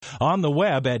on the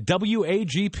web at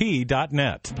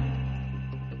wagp.net.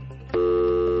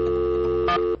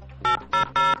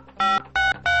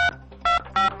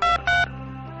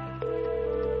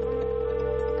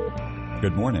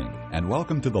 Good morning, and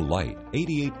welcome to The Light,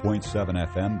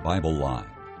 88.7 FM Bible Live,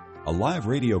 a live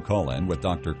radio call-in with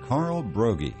Dr. Carl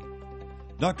Broggi.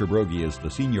 Dr. Broggi is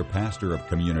the senior pastor of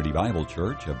Community Bible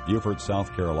Church of Beaufort,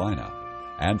 South Carolina.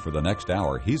 And for the next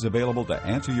hour, he's available to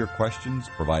answer your questions,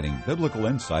 providing biblical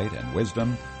insight and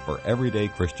wisdom for everyday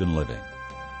Christian living.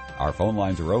 Our phone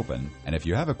lines are open, and if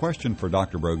you have a question for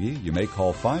Dr. Broggi, you may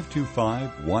call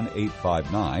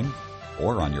 525-1859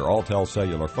 or on your Alltel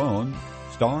cellular phone,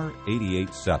 star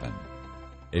 887.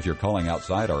 If you're calling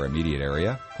outside our immediate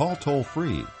area, call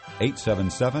toll-free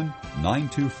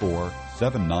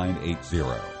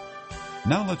 877-924-7980.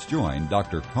 Now let's join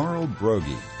Dr. Carl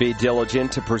Broggi. Be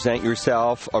diligent to present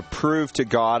yourself approved to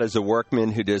God as a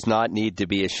workman who does not need to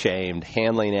be ashamed,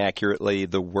 handling accurately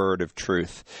the word of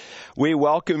truth. We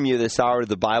welcome you this hour to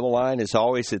the Bible Line. As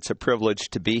always, it's a privilege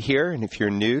to be here. And if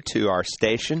you're new to our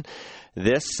station,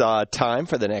 this time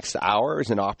for the next hour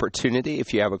is an opportunity.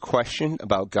 If you have a question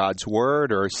about God's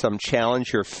Word or some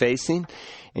challenge you're facing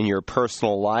in your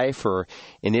personal life or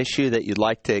an issue that you'd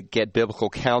like to get biblical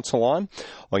counsel on,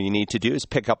 all you need to do is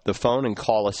pick up the phone and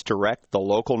call us direct. The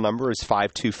local number is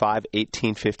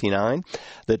 525-1859.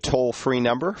 The toll-free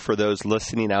number for those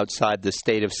listening outside the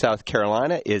state of South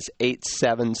Carolina is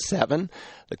 877.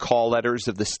 The call letters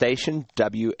of the station,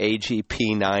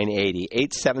 WAGP 980,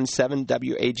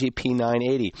 877-WAGP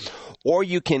 980. Or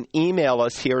you can email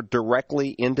us here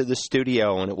directly into the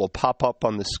studio, and it will pop up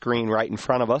on the screen right in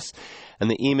front of us. And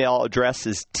the email address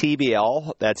is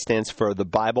TBL, that stands for the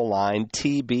Bible Line,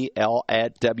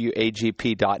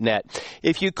 TBL@WAGP.net.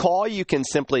 If you call, you can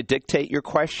simply dictate your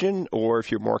question, or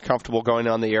if you're more comfortable going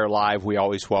on the air live, we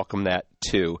always welcome that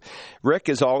too. Rick,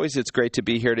 as always, it's great to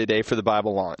be here today for the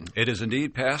Bible Line. It is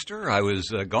indeed, Pastor. I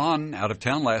was gone out of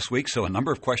town last week, so a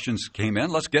number of questions came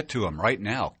in. Let's get to them right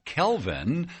now.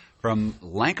 Kelvin from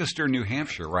Lancaster, New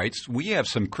Hampshire writes, we have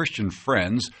some Christian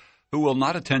friends who will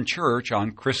not attend church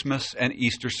on Christmas and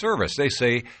Easter service. They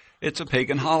say it's a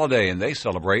pagan holiday and they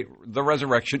celebrate the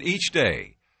resurrection each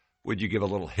day. Would you give a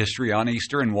little history on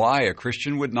Easter and why a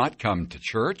Christian would not come to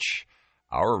church?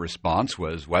 Our response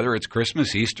was, whether it's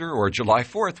Christmas, Easter, or July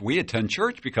 4th, we attend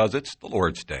church because it's the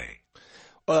Lord's Day.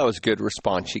 Well, that was a good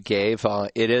response you gave.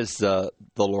 It is the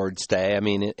Lord's Day. I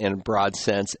mean, in a broad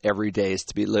sense, every day is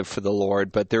to be lived for the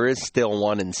Lord, but there is still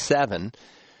 1 in 7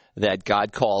 that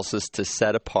God calls us to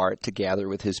set apart to gather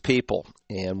with His people.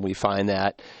 And we find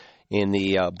that in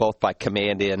the both by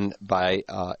command and by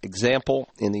example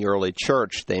in the early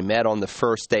church. They met on the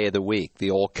first day of the week.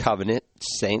 The Old Covenant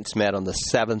saints met on the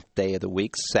 7th day of the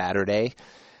week, Saturday.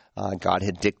 God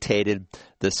had dictated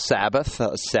the Sabbath.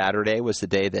 Saturday was the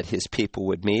day that His people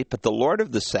would meet. But the Lord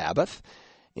of the Sabbath,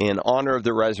 in honor of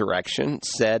the resurrection,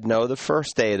 said, no, the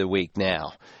first day of the week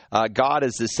now. God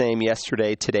is the same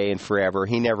yesterday, today, and forever.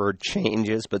 He never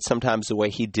changes, but sometimes the way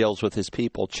He deals with His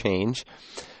people change.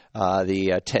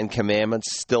 The 10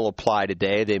 Commandments still apply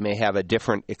today. They may have a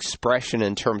different expression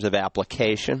in terms of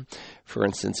application. For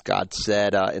instance, God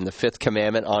said in the 5th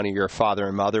commandment, honor your father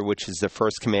and mother, which is the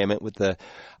first commandment with a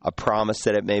promise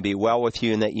that it may be well with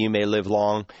you and that you may live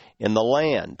long in the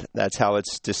land. That's how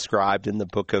it's described in the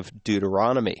book of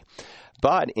Deuteronomy.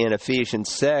 But in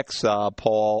Ephesians 6,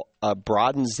 Paul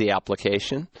broadens the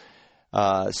application.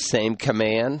 Same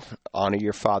command, honor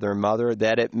your father and mother,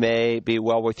 that it may be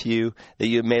well with you, that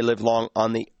you may live long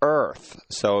on the earth.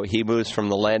 So he moves from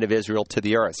the land of Israel to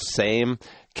the earth. Same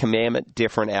commandment,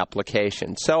 different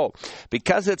application. So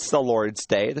because it's the Lord's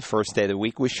Day, the first day of the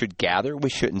week, we should gather.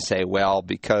 We shouldn't say, well,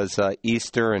 because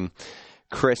Easter and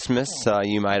Christmas,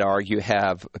 you might argue,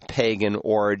 have pagan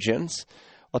origins.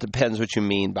 Well, it depends what you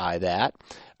mean by that.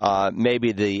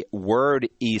 Maybe the word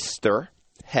Easter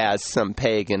has some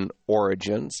pagan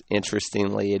origins.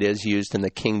 Interestingly, it is used in the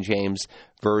King James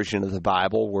Version of the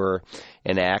Bible, where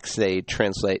in Acts they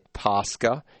translate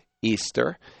Pascha,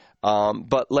 Easter.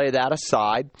 But lay that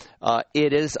aside.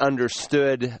 It is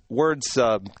understood. Words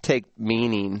take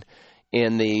meaning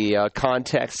in the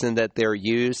context in that they're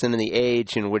used and in the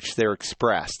age in which they're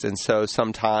expressed. And so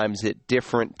sometimes at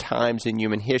different times in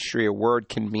human history, a word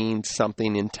can mean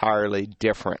something entirely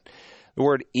different. The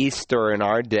word Easter in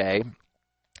our day,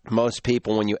 most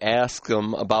people, when you ask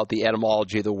them about the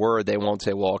etymology of the word, they won't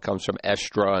say, well, it comes from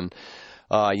Estra and,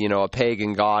 a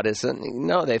pagan goddess. And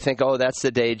no, they think, oh, that's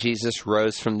the day Jesus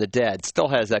rose from the dead. Still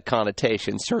has that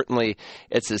connotation. Certainly,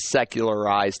 it's a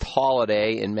secularized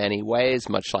holiday in many ways,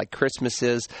 much like Christmas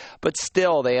is. But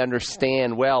still, they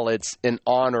understand, well, it's in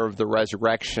honor of the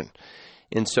resurrection.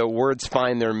 And so words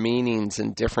find their meanings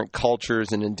in different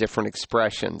cultures and in different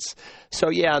expressions. So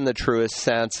yeah, in the truest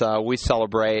sense, we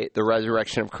celebrate the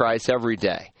resurrection of Christ every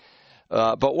day.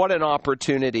 But what an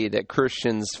opportunity that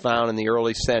Christians found in the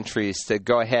early centuries to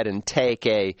go ahead and take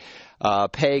a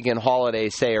pagan holiday,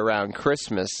 say around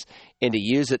Christmas, and to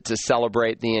use it to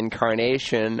celebrate the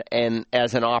incarnation and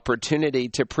as an opportunity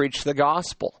to preach the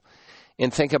gospel.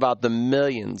 And think about the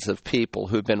millions of people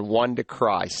who've been won to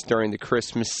Christ during the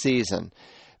Christmas season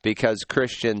because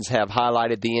Christians have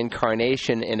highlighted the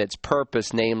incarnation and its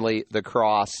purpose, namely the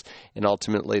cross and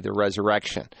ultimately the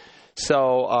resurrection.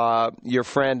 So your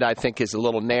friend, I think, is a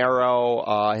little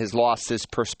narrow, has lost his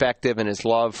perspective and his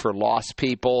love for lost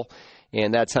people,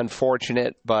 and that's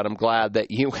unfortunate, but I'm glad that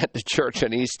you went to church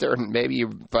on Easter and maybe you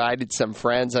invited some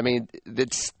friends. I mean,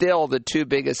 it's still the two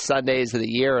biggest Sundays of the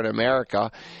year in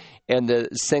America and the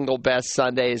single best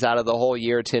Sundays out of the whole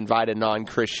year to invite a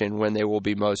non-Christian when they will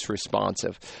be most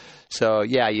responsive. So,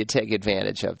 yeah, you take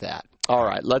advantage of that. All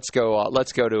right, let's go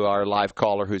to our live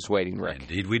caller who's waiting, Rick.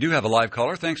 Indeed, we do have a live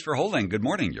caller. Thanks for holding. Good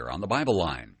morning. You're on the Bible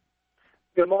line.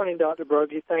 Good morning, Dr.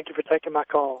 Broggie. Thank you for taking my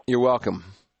call. You're welcome.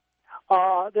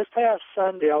 This past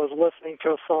Sunday, I was listening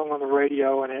to a song on the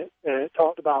radio, and it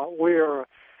talked about we're,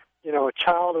 a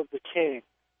child of the King.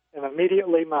 And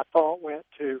immediately my thought went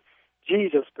to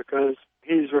Jesus because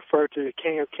he's referred to the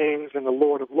King of Kings and the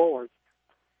Lord of Lords.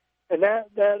 And that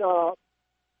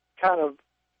kind of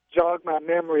jogged my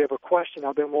memory of a question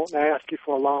I've been wanting to ask you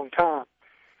for a long time.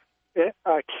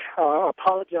 I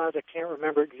apologize, I can't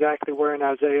remember exactly where in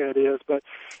Isaiah it is, but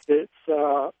it's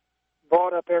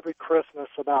brought up every Christmas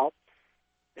about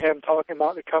him talking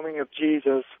about the coming of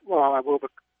Jesus.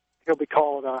 He'll be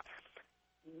called a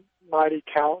mighty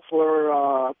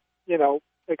counselor,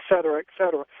 et cetera, et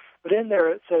cetera. But in there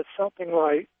it says something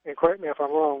like, and correct me if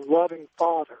I'm wrong, loving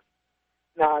Father.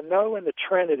 Now, I know in the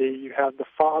Trinity you have the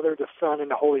Father, the Son,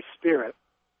 and the Holy Spirit.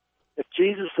 If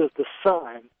Jesus is the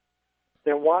Son,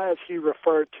 then why is he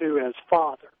referred to as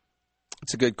Father?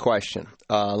 It's a good question.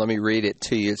 Let me read it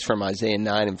to you. It's from Isaiah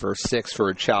 9 and verse 6. For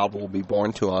a child will be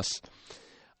born to us,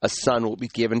 a son will be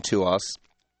given to us,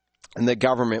 and the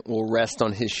government will rest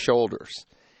on his shoulders.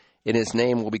 And his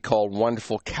name will be called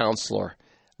Wonderful Counselor,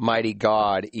 Mighty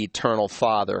God, Eternal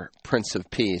Father, Prince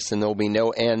of Peace. And there will be no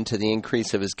end to the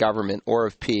increase of his government or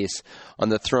of peace on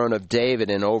the throne of David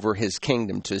and over his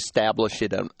kingdom, to establish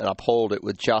it and uphold it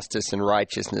with justice and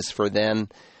righteousness for then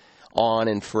on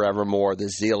and forevermore. The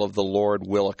zeal of the Lord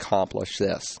will accomplish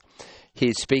this.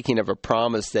 He's speaking of a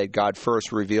promise that God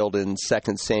first revealed in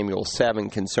 2 Samuel 7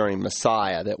 concerning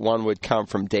Messiah, that one would come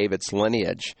from David's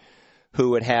lineage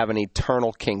who would have an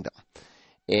eternal kingdom.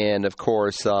 And, of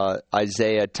course,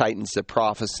 Isaiah tightens the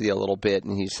prophecy a little bit,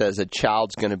 and he says a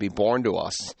child's going to be born to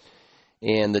us.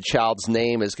 And the child's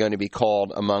name is going to be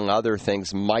called, among other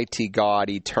things, Mighty God,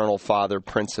 Eternal Father,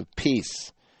 Prince of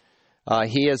Peace.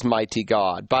 He is Mighty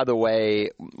God. By the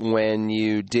way, when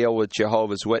you deal with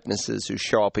Jehovah's Witnesses who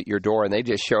show up at your door, and they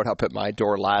just showed up at my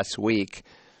door last week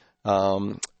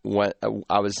when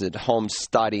I was at home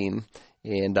studying,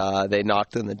 and they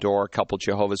knocked on the door, a couple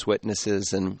Jehovah's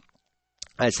Witnesses, and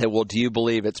I said, well, do you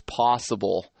believe it's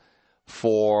possible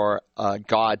for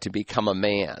God to become a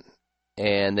man?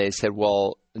 And they said,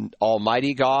 well,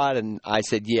 Almighty God? And I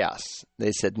said, yes.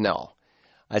 They said, no.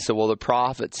 I said, well, the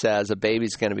prophet says a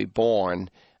baby's going to be born,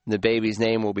 and the baby's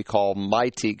name will be called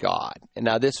Mighty God. And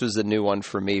now this was a new one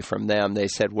for me from them. They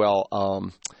said,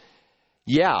 well,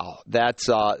 yeah, that's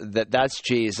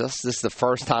Jesus. This is the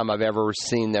first time I've ever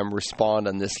seen them respond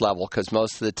on this level, because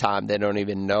most of the time they don't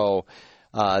even know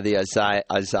the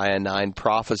Isaiah 9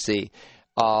 prophecy.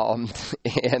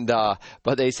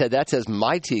 But they said that says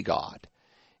Mighty God.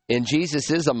 And Jesus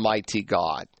is a mighty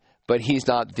God, but he's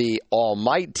not the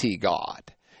Almighty God.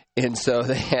 And so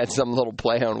they had some little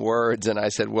play on words, and I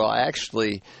said, well,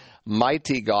 actually,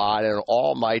 Mighty God and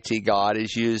Almighty God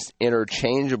is used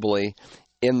interchangeably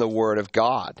in the Word of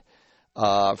God.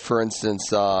 For instance,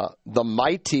 the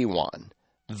Mighty One,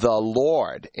 the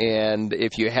Lord. And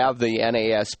if you have the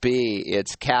NASB,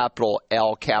 it's capital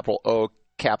L, capital O,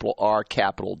 capital R,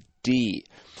 capital D.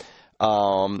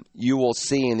 You will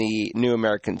see in the New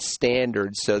American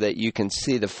Standard, so that you can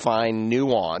see the fine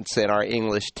nuance in our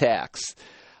English text.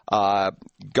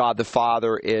 God the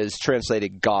Father is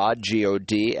translated God,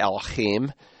 G-O-D,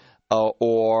 Elohim,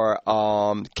 or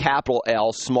capital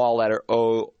L, small letter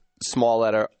O, small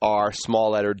letter R,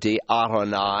 small letter D,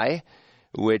 Adonai,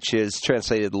 which is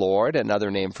translated Lord,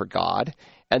 another name for God.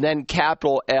 And then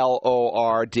capital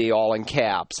L-O-R-D, all in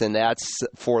caps, and that's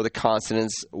for the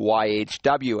consonants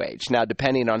Y-H-W-H. Now,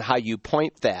 depending on how you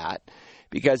point that,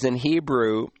 because in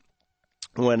Hebrew,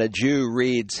 when a Jew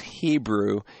reads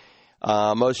Hebrew,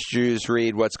 most Jews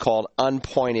read what's called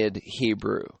unpointed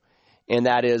Hebrew. And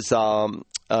that is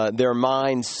their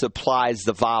mind supplies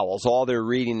the vowels. All they're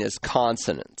reading is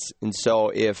consonants. And so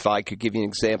if I could give you an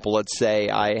example, let's say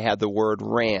I had the word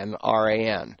ran,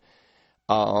 R-A-N.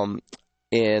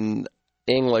 In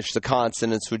English, the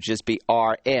consonants would just be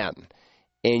R-N.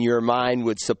 And your mind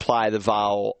would supply the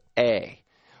vowel A.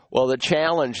 Well, the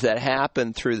challenge that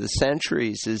happened through the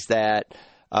centuries is that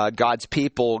God's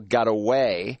people got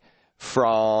away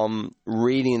from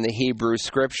reading the Hebrew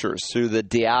Scriptures through the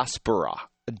diaspora.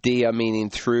 Dia meaning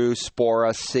through,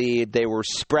 spora, seed. They were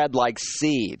spread like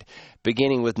seed,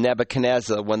 beginning with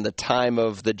Nebuchadnezzar when the time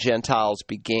of the Gentiles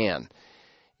began,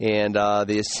 and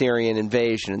the Assyrian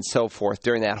invasion and so forth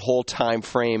during that whole time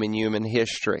frame in human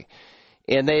history.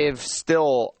 And they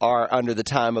still are under the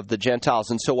time of the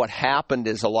Gentiles. And so what happened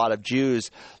is a lot of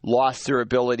Jews lost their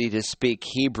ability to speak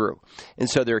Hebrew. And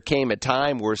so there came a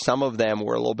time where some of them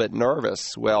were a little bit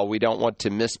nervous. Well, we don't want to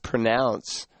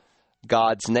mispronounce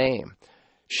God's name.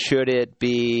 Should it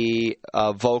be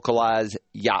vocalized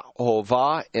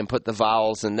Yahovah and put the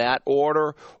vowels in that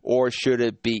order, or should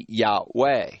it be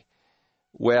Yahweh?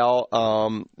 Well,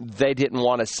 they didn't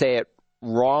want to say it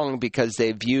wrong because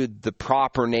they viewed the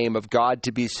proper name of God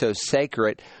to be so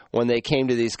sacred. When they came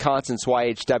to these consonants,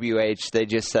 YHWH, they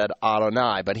just said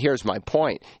Adonai. But here's my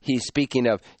point. He's speaking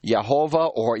of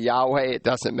Yehovah or Yahweh. It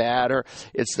doesn't matter.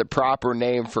 It's the proper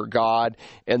name for God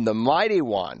and the Mighty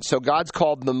One. So God's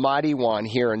called the Mighty One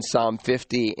here in Psalm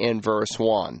 50 in verse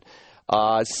 1.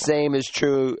 Same is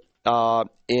true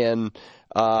in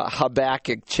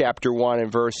Habakkuk chapter 1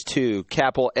 and verse 2.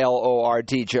 Capital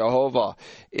Lord, Jehovah,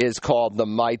 is called the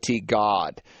mighty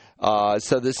God.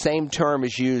 So the same term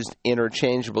is used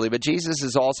interchangeably. But Jesus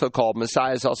is also called,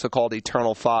 Messiah is also called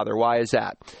Eternal Father. Why is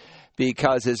that?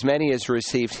 Because as many as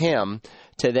received him,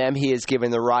 to them he has given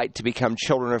the right to become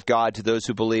children of God to those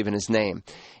who believe in his name.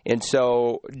 And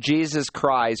so Jesus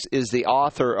Christ is the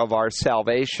author of our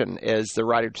salvation, as the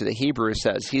writer to the Hebrews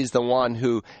says. He's the one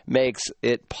who makes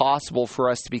it possible for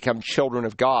us to become children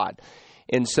of God.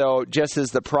 And so just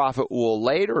as the prophet will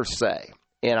later say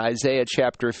in Isaiah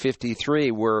chapter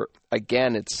 53, where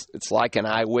again it's like an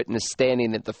eyewitness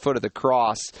standing at the foot of the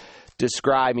cross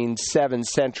describing 7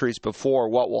 centuries before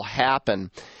what will happen.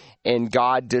 And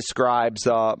God describes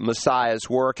Messiah's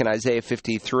work in Isaiah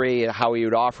 53, how he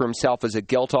would offer himself as a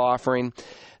guilt offering,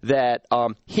 that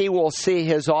he will see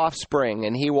his offspring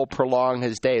and he will prolong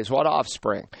his days. What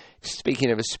offspring?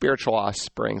 Speaking of a spiritual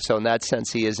offspring. So in that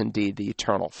sense, he is indeed the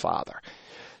eternal Father.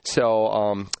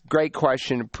 So great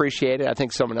question. Appreciate it. I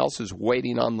think someone else is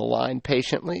waiting on the line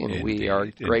patiently, and indeed, we are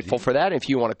grateful for that. If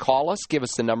you want to call us, give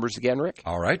us the numbers again, Rick.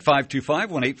 All right,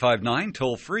 525-1859,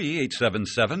 toll free,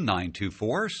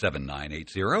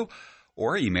 877-924-7980,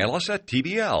 or email us at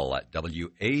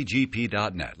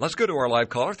tbl@wagp.net. Let's go to our live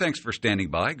caller. Thanks for standing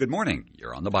by. Good morning.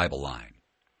 You're on the Bible line.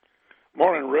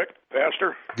 Morning, Rick,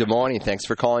 Pastor. Good morning. Thanks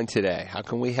for calling today. How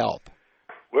can we help?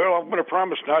 Well, I'm going to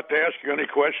promise not to ask you any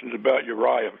questions about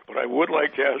Uriah, but I would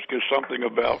like to ask you something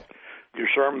about your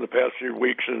sermon the past few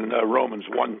weeks in Romans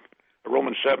 7,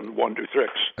 1-6.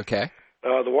 Okay.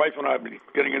 The wife and I have been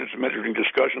getting into some interesting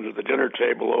discussions at the dinner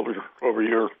table over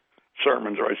your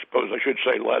sermons, or I suppose I should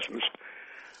say lessons.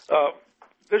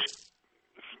 This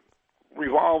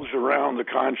revolves around the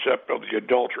concept of the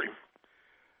adultery.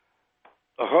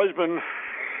 A husband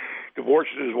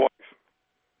divorces his wife.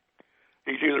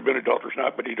 He's either been adulterous or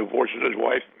not, but he divorces his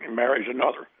wife and marries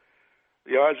another.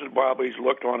 The eyes of the Bible, he's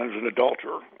looked on as an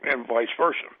adulterer, and vice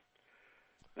versa.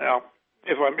 Now,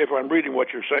 if I'm reading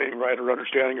what you're saying right or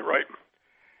understanding it right,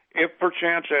 if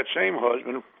perchance that same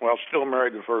husband, while still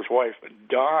married to the first wife,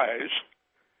 dies,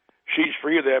 she's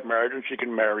free of that marriage and she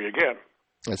can marry again.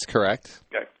 That's correct.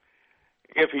 Okay.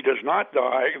 If he does not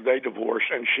die, they divorce,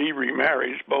 and she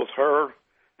remarries. Both her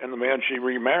and the man she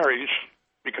remarries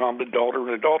become adulterer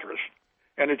and adulteress.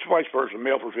 And it's vice versa,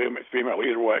 male for female,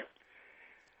 either way.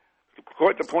 The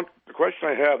question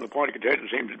I have, the point of contention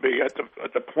seems to be at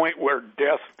the point where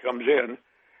death comes in,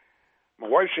 my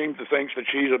wife seems to think that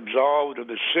she's absolved of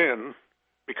the sin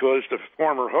because the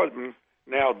former husband,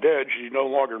 now dead, she's no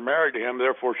longer married to him,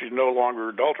 therefore she's no longer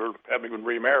an adulterer, having been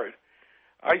remarried.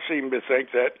 I seem to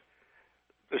think that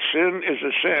the sin is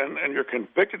a sin, and you're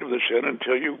convicted of the sin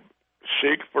until you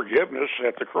seek forgiveness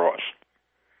at the cross.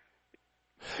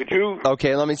 Could you?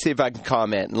 Okay, let me see if I can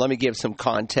comment. And let me give some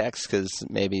context, because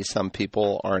maybe some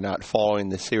people are not following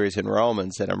the series in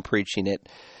Romans that I'm preaching at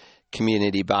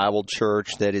Community Bible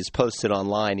Church, that is posted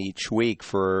online each week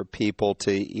for people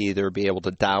to either be able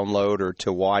to download or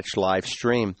to watch live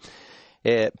stream.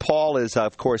 Paul is,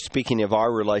 of course, speaking of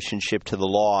our relationship to the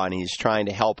law, and he's trying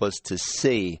to help us to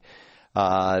see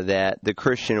that the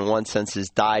Christian, in one sense, has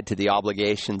died to the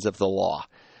obligations of the law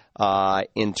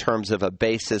in terms of a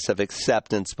basis of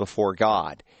acceptance before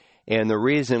God. And the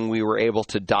reason we were able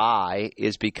to die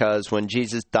is because when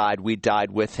Jesus died, we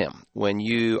died with him. When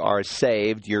you are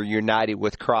saved, you're united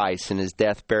with Christ in his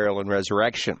death, burial, and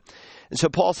resurrection. And so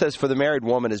Paul says, for the married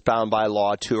woman is bound by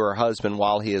law to her husband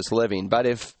while he is living. But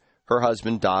if her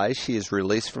husband dies, she is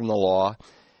released from the law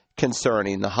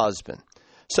concerning the husband.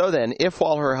 So then, if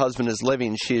while her husband is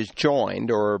living, she is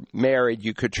joined or married,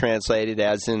 you could translate it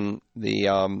as in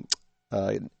the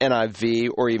NIV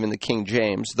or even the King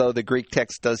James, though the Greek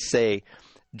text does say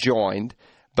joined,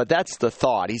 but that's the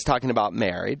thought. He's talking about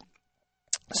married.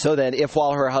 So that if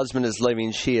while her husband is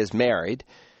living, she is married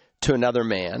to another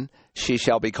man, she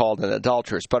shall be called an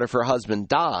adulteress. But if her husband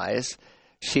dies,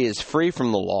 she is free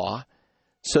from the law,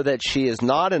 so that she is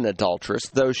not an adulteress,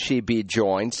 though she be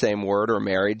joined, same word, or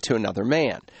married to another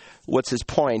man. What's his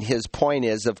point? His point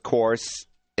is, of course,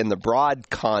 in the broad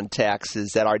context,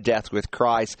 is that our death with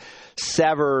Christ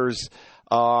severs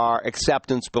our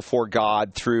acceptance before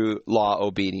God through law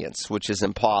obedience, which is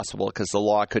impossible because the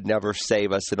law could never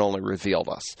save us. It only revealed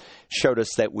us, showed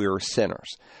us that we were sinners.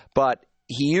 But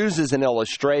he uses an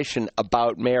illustration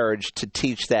about marriage to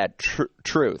teach that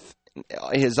truth.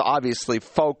 His obviously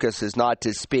focus is not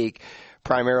to speak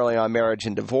primarily on marriage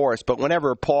and divorce, but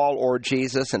whenever Paul or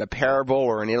Jesus in a parable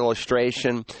or an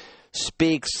illustration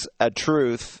speaks a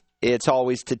truth, it's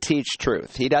always to teach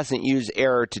truth. He doesn't use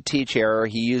error to teach error.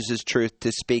 He uses truth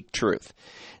to speak truth.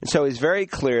 And so he's very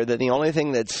clear that the only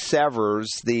thing that severs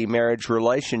the marriage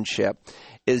relationship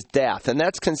is death. And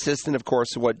that's consistent, of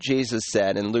course, with what Jesus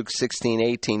said in Luke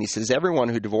 16:18. He says, everyone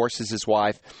who divorces his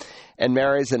wife and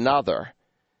marries another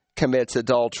commits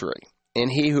adultery.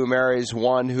 And he who marries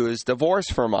one who is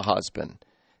divorced from a husband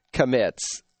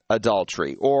commits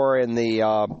adultery. Or in the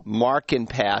Markan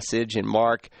passage, in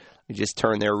Mark, we just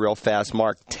turn there real fast,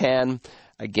 Mark 10,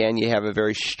 again, you have a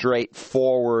very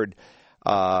straightforward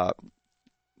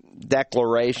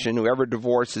declaration. Whoever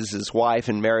divorces his wife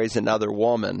and marries another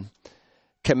woman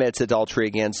commits adultery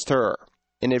against her.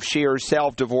 And if she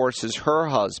herself divorces her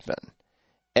husband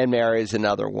and marries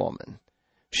another woman,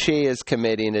 she is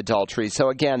committing adultery. So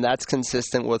again, that's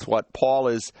consistent with what Paul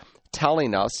is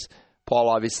telling us. Paul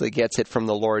obviously gets it from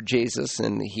the Lord Jesus,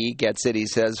 and he gets it, he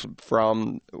says,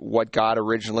 from what God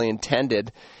originally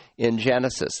intended in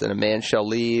Genesis, that a man shall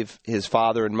leave his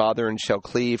father and mother and shall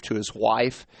cleave to his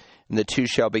wife, and the two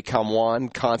shall become one.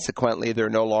 Consequently, they're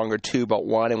no longer two but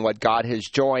one, and what God has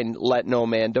joined, let no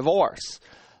man divorce.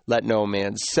 Let no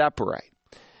man separate.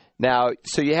 Now,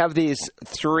 so you have these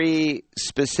three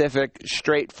specific,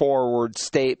 straightforward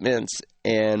statements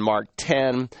in Mark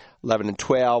 10, 11 and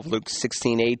 12, Luke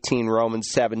 16, 18, Romans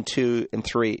 7, 2 and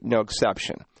 3, no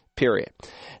exception, period.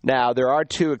 Now, there are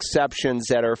two exceptions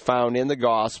that are found in the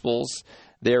Gospels.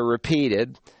 They're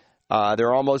repeated.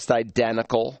 They're almost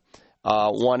identical.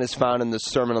 One is found in the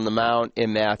Sermon on the Mount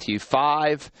in Matthew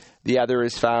 5. The other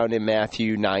is found in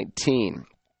Matthew 19.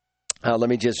 Let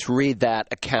me just read that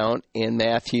account in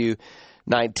Matthew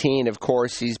 19. Of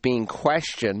course, he's being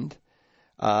questioned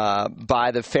by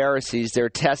the Pharisees. They're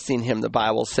testing him, the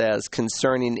Bible says,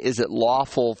 concerning, is it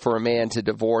lawful for a man to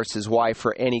divorce his wife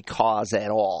for any cause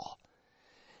at all?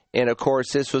 And, of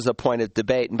course, this was a point of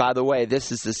debate. And, by the way,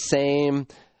 this is the same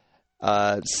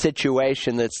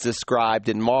situation that's described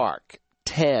in Mark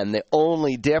 10. The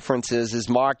only difference is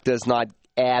Mark does not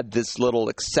add this little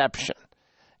exception,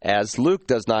 as Luke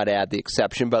does not add the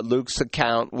exception, but Luke's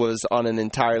account was on an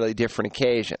entirely different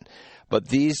occasion. But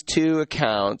these two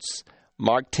accounts,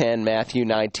 Mark 10, Matthew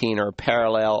 19, are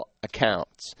parallel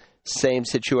accounts. Same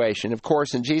situation. Of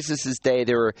course, in Jesus' day,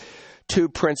 there were two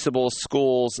principal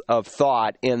schools of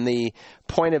thought, and the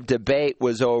point of debate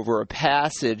was over a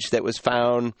passage that was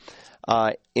found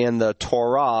in the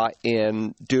Torah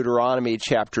in Deuteronomy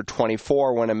chapter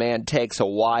 24, when a man takes a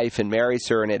wife and marries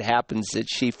her, and it happens that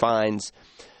she finds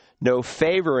no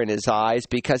favor in his eyes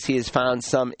because he has found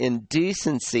some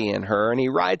indecency in her, and he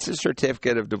writes a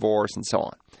certificate of divorce and so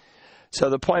on.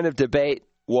 So the point of debate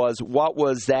was, what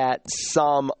was that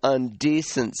some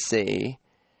indecency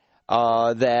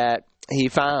that he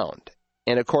found?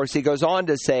 And, of course, he goes on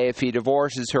to say if he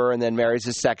divorces her and then marries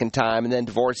a second time and then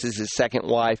divorces his second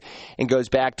wife and goes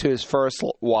back to his first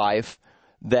wife,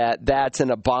 that's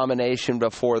an abomination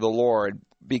before the Lord,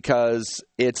 because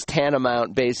it's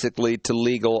tantamount basically to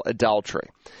legal adultery.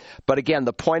 But again,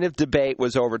 the point of debate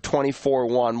was over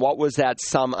 24:1. What was that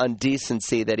some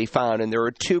indecency that he found? And there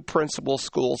were two principal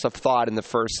schools of thought in the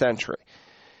first century.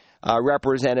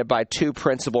 represented by two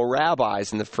principal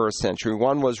rabbis in the first century.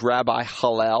 One was Rabbi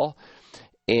Hillel,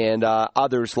 and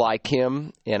others like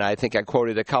him. And I think I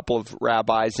quoted a couple of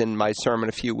rabbis in my sermon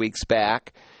a few weeks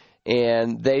back.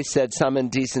 And they said some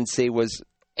indecency was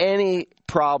any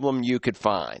problem you could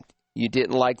find. You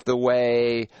didn't like the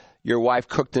way your wife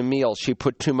cooked a meal. She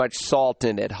put too much salt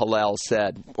in it, Hillel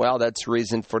said. Well, that's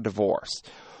reason for divorce.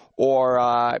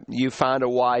 Or you found a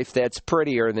wife that's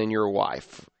prettier than your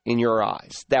wife in your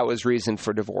eyes. That was reason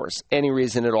for divorce. Any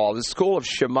reason at all. The school of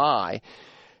Shammai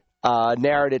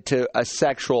narrowed it to a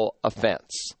sexual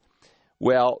offense.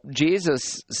 Well,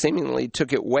 Jesus seemingly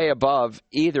took it way above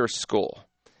either school.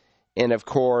 And, of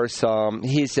course,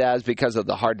 he says, because of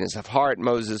the hardness of heart,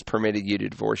 Moses permitted you to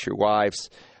divorce your wives.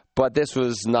 But this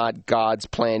was not God's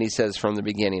plan, he says from the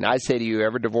beginning. I say to you,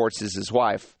 whoever divorces his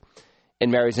wife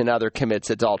and marries another commits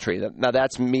adultery. Now,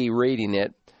 that's me reading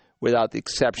it without the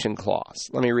exception clause.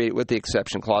 Let me read it with the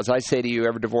exception clause. I say to you,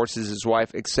 whoever divorces his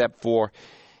wife except for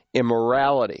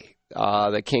immorality.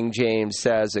 The King James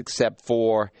says except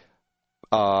for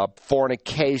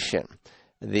fornication.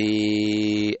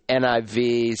 The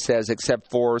NIV says except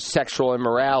for sexual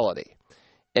immorality,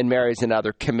 and marries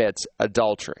another commits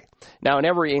adultery. Now, in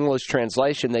every English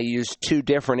translation, they use two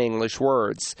different English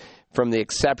words from the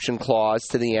exception clause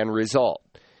to the end result.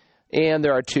 And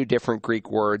there are two different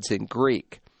Greek words in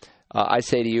Greek. I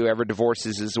say to you, whoever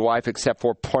divorces his wife except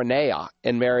for porneia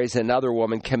and marries another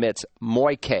woman commits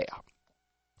moikeia.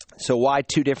 So why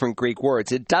two different Greek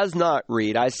words? It does not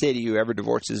read, I say to you, whoever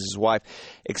divorces his wife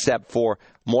except for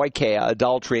moikeia,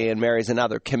 adultery, and marries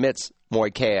another commits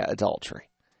moikeia, adultery.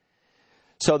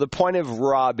 So the point of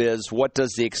rub is, what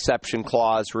does the exception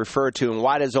clause refer to, and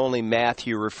why does only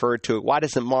Matthew refer to it? Why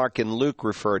doesn't Mark and Luke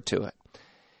refer to it?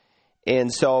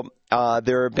 And so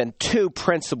there have been two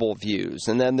principal views,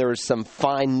 and then there's some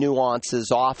fine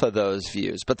nuances off of those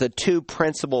views. But the two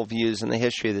principal views in the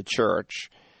history of the church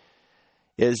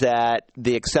is that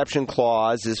the exception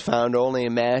clause is found only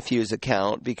in Matthew's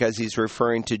account because he's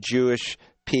referring to Jewish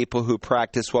people who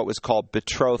practiced what was called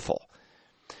betrothal.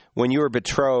 When you were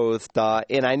betrothed,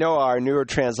 and I know our newer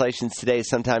translations today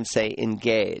sometimes say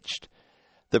engaged.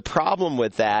 The problem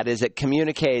with that is it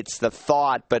communicates the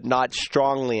thought, but not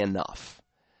strongly enough.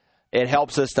 It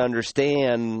helps us to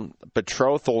understand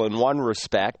betrothal in one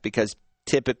respect, because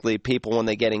typically people, when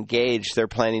they get engaged, they're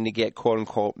planning to get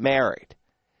quote-unquote married.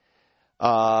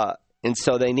 And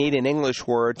so they need an English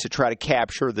word to try to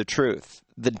capture the truth.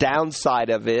 The downside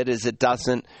of it is it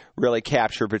doesn't really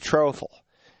capture betrothal.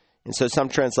 And so some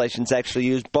translations actually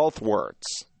use both words,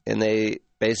 and they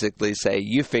basically say,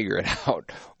 you figure it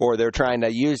out. Or they're trying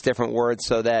to use different words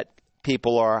so that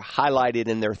people are highlighted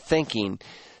in their thinking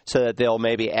so that they'll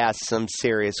maybe ask some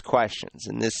serious questions.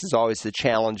 And this is always the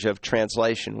challenge of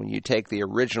translation. When you take the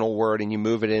original word and you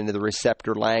move it into the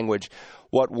receptor language,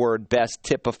 what word best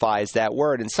typifies that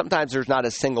word? And sometimes there's not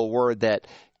a single word that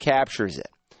captures it.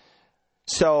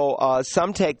 So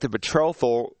some take the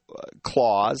betrothal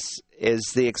clause as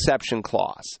the exception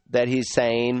clause, that he's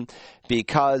saying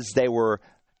because they were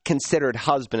considered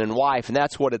husband and wife, and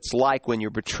that's what it's like when you're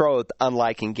betrothed,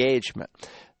 unlike engagement.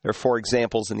 There are 4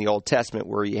 examples in the Old Testament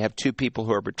where you have two people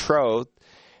who are betrothed,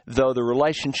 though the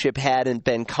relationship hadn't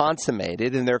been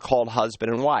consummated, and they're called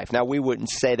husband and wife. Now, we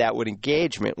wouldn't say that with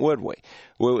engagement, would we?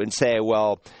 We wouldn't say,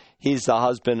 well, he's the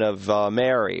husband of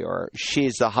Mary, or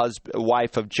she's the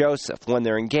wife of Joseph when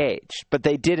they're engaged. But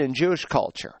they did in Jewish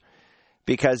culture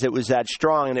because it was that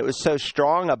strong, and it was so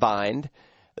strong a bind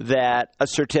that a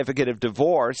certificate of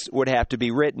divorce would have to be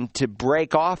written to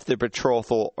break off the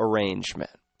betrothal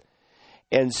arrangement.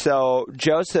 And so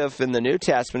Joseph in the New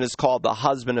Testament is called the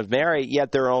husband of Mary,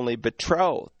 yet they're only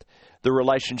betrothed. The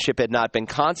relationship had not been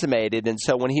consummated, and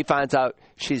so when he finds out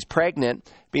she's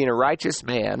pregnant, being a righteous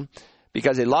man,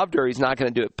 because he loved her, he's not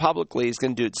going to do it publicly, he's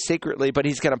going to do it secretly, but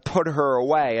he's going to put her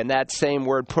away. And that same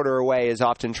word, put her away, is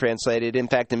often translated, in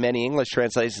fact, in many English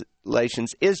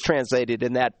translations, is translated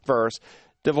in that verse,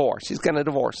 divorce. He's going to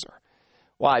divorce her.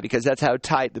 Why? Because that's how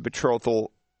tight the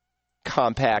betrothal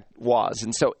compact was.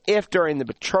 And so if during the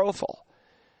betrothal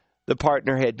the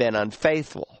partner had been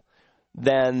unfaithful,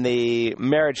 then the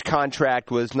marriage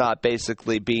contract was not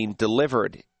basically being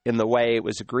delivered in the way it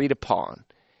was agreed upon,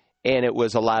 and it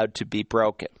was allowed to be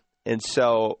broken. And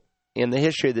so in the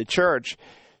history of the church,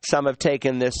 some have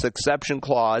taken this exception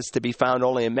clause to be found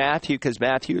only in Matthew, because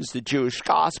Matthew is the Jewish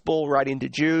gospel writing to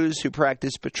Jews who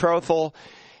practice betrothal,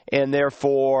 and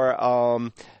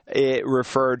therefore it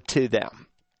referred to them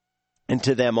and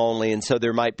to them only. And so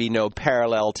there might be no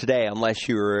parallel today unless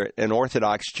you were an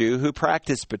Orthodox Jew who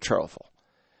practiced betrothal.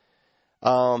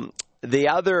 the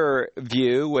other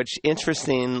view, which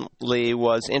interestingly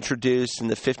was introduced in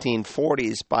the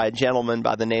 1540s by a gentleman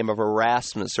by the name of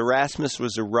Erasmus. Erasmus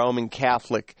was a Roman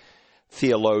Catholic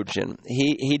theologian.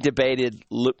 He debated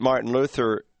Martin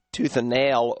Luther tooth and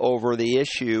nail over the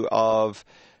issue of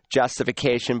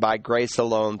justification by grace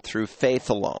alone through faith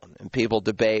alone. And people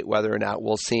debate whether or not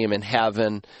we'll see him in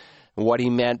heaven, what he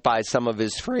meant by some of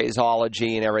his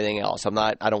phraseology and everything else.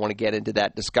 I don't want to get into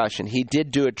that discussion. He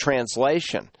did do a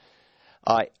translation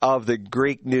of the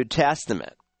Greek New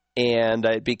Testament, and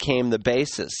it became the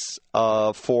basis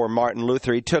for Martin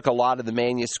Luther. He took a lot of the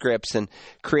manuscripts and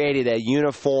created a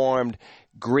uniformed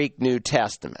Greek New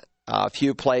Testament. A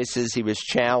few places he was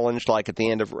challenged, like at the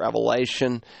end of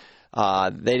Revelation.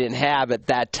 They didn't have at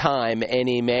that time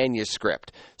any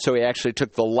manuscript, so he actually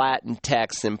took the Latin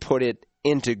text and put it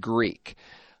into Greek.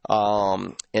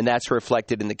 And that's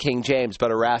reflected in the King James.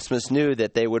 But Erasmus knew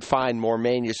that they would find more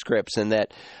manuscripts and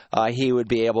that he would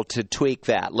be able to tweak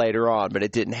that later on, but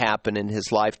it didn't happen in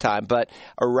his lifetime. But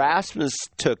Erasmus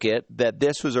took it that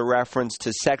this was a reference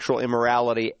to sexual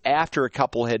immorality after a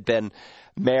couple had been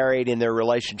married and their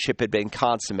relationship had been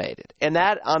consummated. And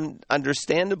that,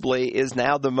 understandably, is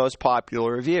now the most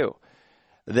popular view,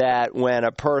 that when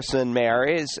a person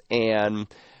marries and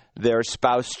their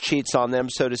spouse cheats on them,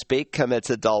 so to speak, commits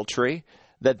adultery,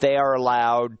 that they are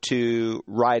allowed to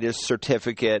write a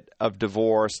certificate of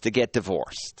divorce to get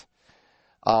divorced.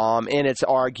 And it's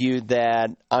argued that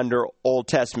under Old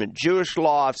Testament Jewish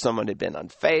law, if someone had been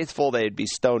unfaithful, they'd be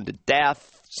stoned to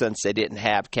death since they didn't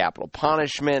have capital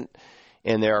punishment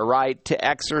in their right to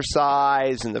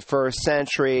exercise in the first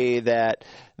century, that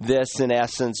this, in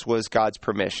essence, was God's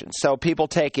permission. So people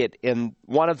take it in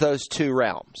one of those two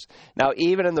realms. Now,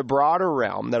 even in the broader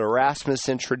realm that Erasmus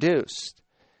introduced,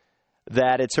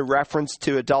 that it's a reference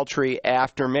to adultery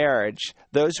after marriage,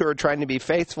 those who are trying to be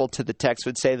faithful to the text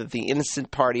would say that the innocent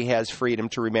party has freedom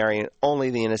to remarry, and only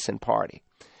the innocent party.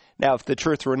 Now, if the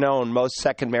truth were known, most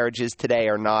second marriages today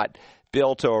are not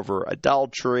built over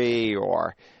adultery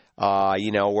or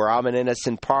where I'm an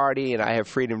innocent party and I have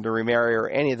freedom to remarry, or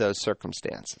any of those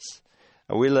circumstances.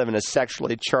 We live in a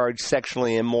sexually charged,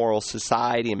 sexually immoral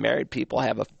society, and married people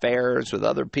have affairs with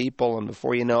other people, and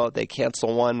before you know it, they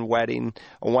cancel one wedding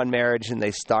or one marriage and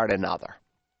they start another.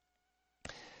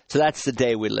 So that's the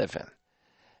day we live in.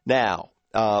 Now,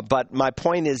 but my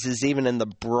point is even in the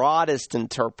broadest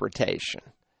interpretation,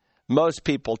 most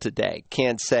people today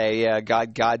can't say,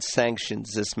 God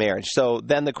sanctions this marriage. So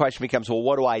then the question becomes, well,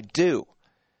 what do I do?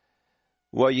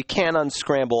 Well, you can't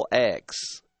unscramble eggs.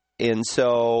 And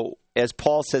so, as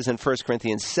Paul says in 1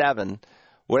 Corinthians 7,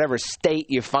 whatever state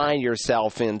you find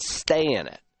yourself in, stay in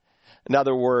it. In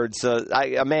other words,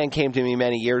 a man came to me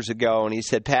many years ago and he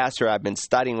said, Pastor, I've been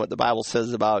studying what the Bible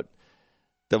says about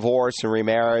divorce and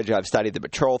remarriage. I've studied the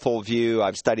betrothal view.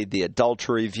 I've studied the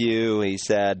adultery view. He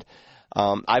said,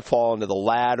 I fall into the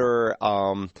latter,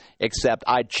 except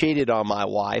I cheated on my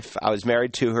wife. I was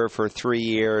married to her for 3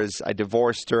 years. I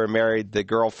divorced her and married the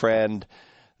girlfriend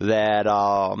that,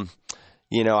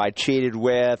 I cheated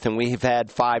with, and we've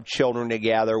had 5 children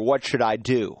together. What should I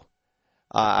do?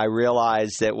 I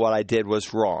realized that what I did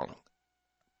was wrong.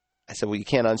 I said, well, you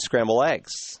can't unscramble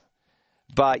eggs,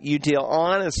 but you deal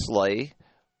honestly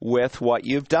with what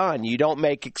you've done. You don't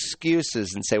make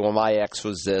excuses and say, well, my ex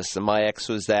was this and my ex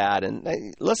was that.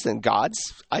 And listen, God's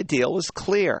ideal is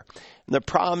clear. And the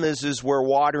problem is we're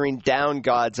watering down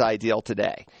God's ideal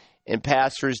today. And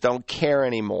pastors don't care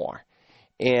anymore.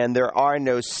 And there are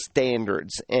no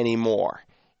standards anymore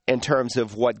in terms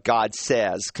of what God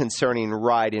says concerning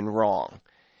right and wrong.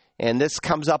 And this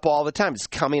comes up all the time. It's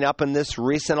coming up in this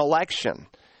recent election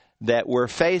that we're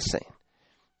facing.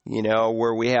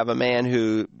 Where we have a man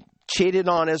who cheated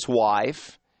on his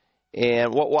wife,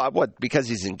 and what? Because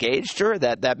he's engaged her,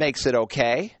 that makes it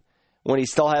okay? When he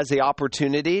still has the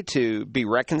opportunity to be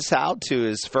reconciled to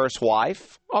his first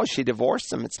wife, she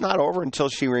divorced him. It's not over until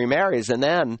she remarries, and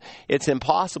then it's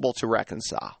impossible to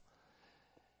reconcile.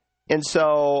 And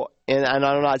so, and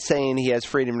I'm not saying he has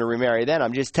freedom to remarry then.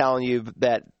 I'm just telling you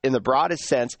that in the broadest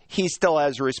sense, he still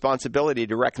has a responsibility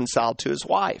to reconcile to his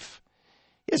wife.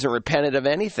 He hasn't repented of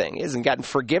anything. He hasn't gotten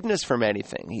forgiveness from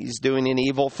anything. He's doing an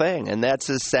evil thing. And that's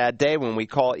a sad day when we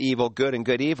call evil good and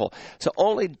good evil. So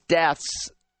only death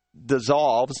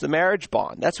dissolves the marriage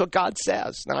bond. That's what God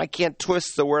says. Now, I can't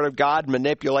twist the Word of God,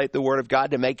 manipulate the Word of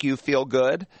God to make you feel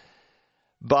good.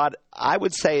 But I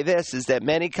would say this, is that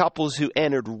many couples who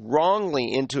entered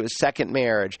wrongly into a second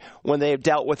marriage, when they have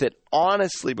dealt with it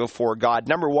honestly before God,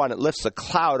 number one, it lifts a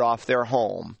cloud off their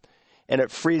home. And it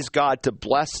frees God to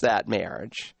bless that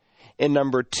marriage. And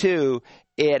number two,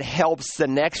 it helps the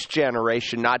next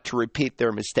generation not to repeat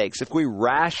their mistakes. If we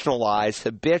rationalize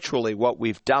habitually what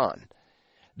we've done,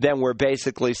 then we're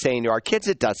basically saying to our kids,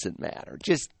 it doesn't matter.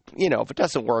 Just, if it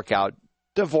doesn't work out,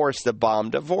 divorce the bum,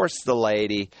 divorce the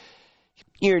lady.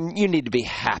 You need to be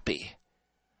happy.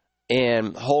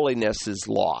 And holiness is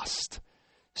lost.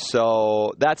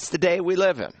 So that's the day we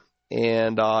live in.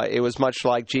 And it was much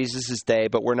like Jesus' day,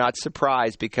 but we're not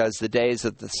surprised because the days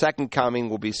of the second coming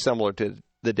will be similar to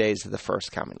the days of the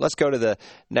first coming. Let's go to the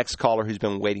next caller who's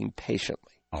been waiting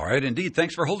patiently. All right, indeed.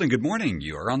 Thanks for holding. Good morning.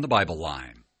 You are on the Bible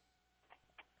line.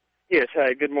 Yes,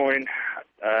 hi, good morning.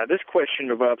 This question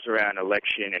revolves around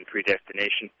election and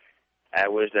predestination. I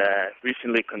was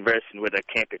recently conversing with a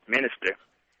campus minister,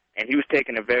 and he was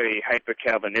taking a very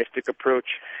hyper-Calvinistic approach,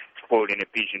 quoting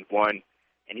Ephesians 1,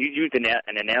 and he used an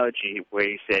analogy where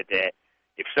he said that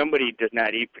if somebody does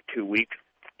not eat for 2 weeks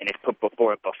and is put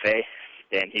before a buffet,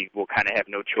 then he will kind of have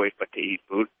no choice but to eat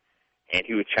food. And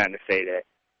he was trying to say that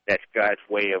that's God's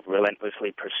way of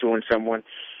relentlessly pursuing someone.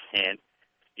 And,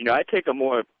 I take a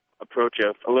more approach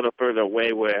of a little further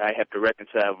away where I have to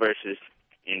reconcile verses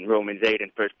in Romans 8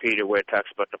 and 1 Peter where it talks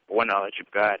about the foreknowledge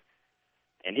of God.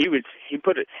 And he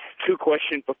put two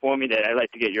questions before me that I'd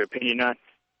like to get your opinion on.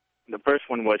 The first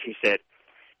one was, he said,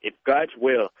 if God's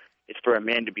will is for a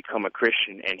man to become a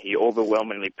Christian and he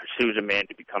overwhelmingly pursues a man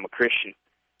to become a Christian,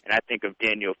 and I think of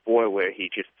Daniel 4 where he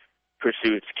just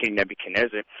pursues King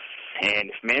Nebuchadnezzar, and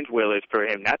if man's will is for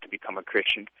him not to become a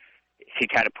Christian, he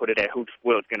kind of put it at whose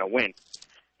will is going to win.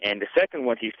 And the second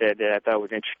one he said that I thought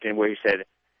was interesting where he said,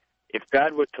 if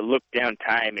God were to look down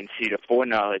time and see the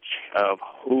foreknowledge of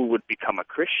who would become a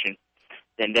Christian,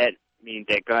 then that means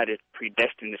that God is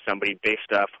predestined to somebody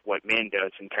based off what man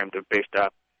does in terms of based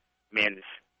off man's,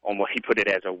 almost he put it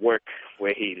as a work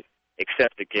where he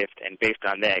accepts the gift, and based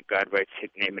on that, God writes his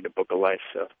name in the book of life.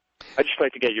 So I'd just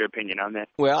like to get your opinion on that.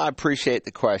 Well, I appreciate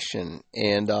the question.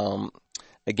 And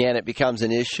again, it becomes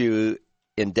an issue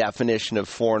in definition of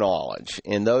foreknowledge.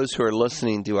 And those who are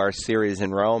listening to our series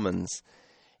in Romans,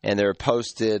 and they're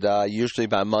posted usually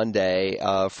by Monday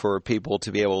for people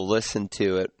to be able to listen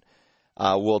to it,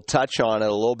 we'll touch on it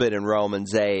a little bit in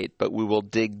Romans 8, but we will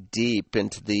dig deep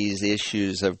into these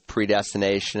issues of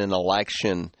predestination and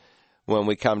election when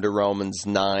we come to Romans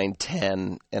 9,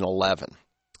 10, and 11.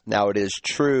 Now, it is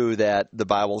true that the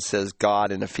Bible says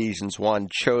God in Ephesians 1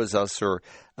 chose us or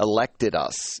elected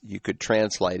us. You could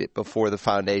translate it before the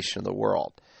foundation of the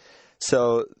world.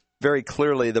 So very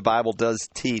clearly, the Bible does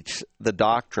teach the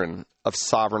doctrine of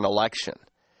sovereign election.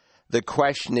 The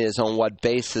question is, on what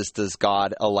basis does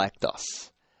God elect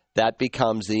us? That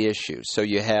becomes the issue. So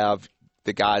you have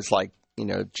the guys like,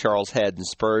 Charles Head and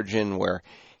Spurgeon, where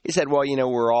he said, well,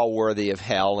 we're all worthy of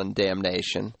hell and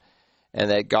damnation, and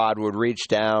that God would reach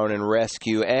down and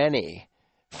rescue any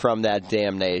from that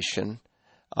damnation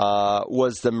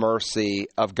was the mercy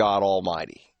of God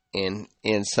Almighty. And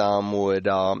some would,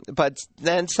 but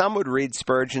then some would read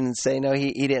Spurgeon and say, no,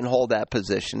 he didn't hold that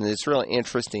position. And it's really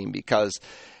interesting because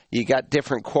you got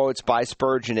different quotes by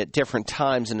Spurgeon at different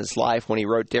times in his life when he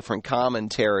wrote different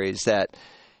commentaries that,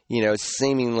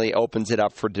 seemingly opens it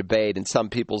up for debate. In some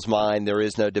people's mind, there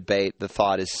is no debate. The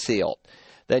thought is sealed.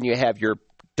 Then you have your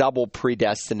double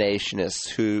predestinationists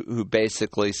who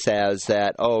basically says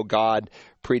that, God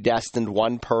predestined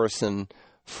one person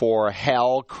for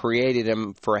hell, created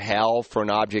him for hell, for an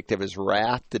object of his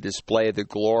wrath, to display the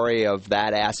glory of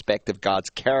that aspect of God's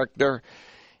character,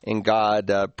 and God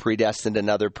predestined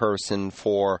another person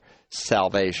for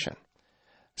salvation.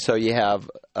 So you have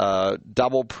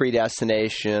double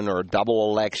predestination or double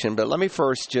election. But let me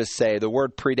first just say the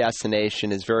word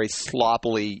predestination is very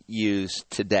sloppily used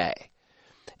today.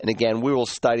 And again, we will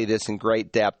study this in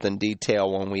great depth and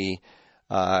detail when we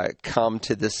come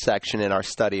to this section in our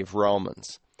study of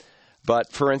Romans.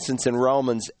 But for instance, in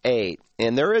Romans 8,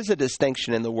 and there is a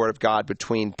distinction in the Word of God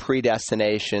between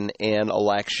predestination and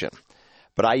election.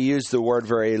 But I use the word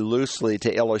very loosely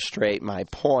to illustrate my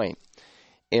point.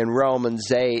 In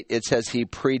Romans 8, it says he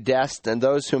predestined,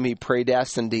 those whom he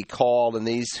predestined he called, and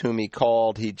these whom he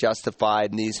called he justified,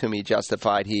 and these whom he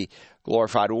justified he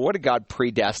glorified. Well, what did God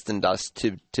predestined us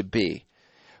to be?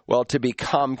 Well, to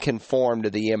become conformed to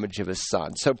the image of his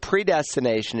Son. So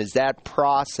predestination is that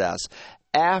process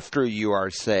after you are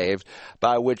saved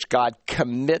by which God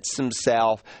commits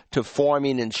himself to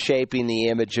forming and shaping the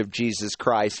image of Jesus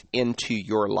Christ into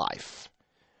your life.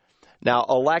 Now,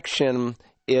 election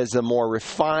is a more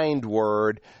refined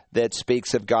word that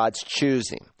speaks of God's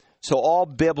choosing. So all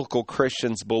biblical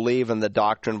Christians believe in the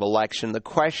doctrine of election. The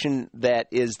question that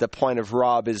is the point of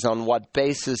rub is, on what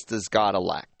basis does God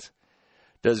elect?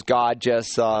 Does God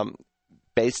just,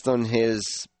 based on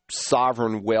his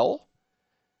sovereign will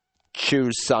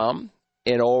choose some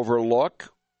and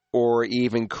overlook or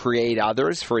even create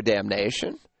others for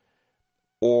damnation?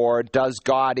 Or does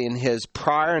God in his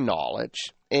prior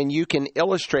knowledge, and you can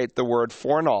illustrate the word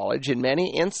foreknowledge in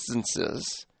many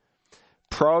instances,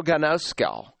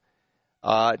 prognosko,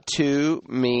 to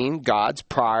mean God's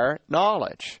prior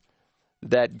knowledge,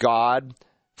 that God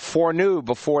foreknew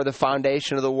before the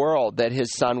foundation of the world that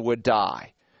his son would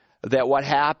die, that what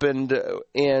happened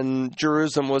in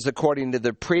Jerusalem was according to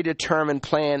the predetermined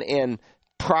plan and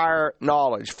prior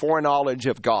knowledge, foreknowledge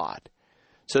of God.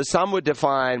 So some would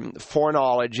define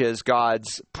foreknowledge as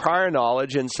God's prior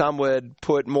knowledge, and some would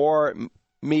put more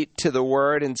meat to the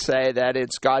word and say that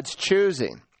it's God's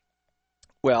choosing.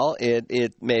 Well,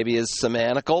 it maybe is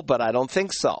semantical, but I don't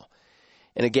think so.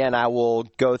 And again, I will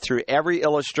go through every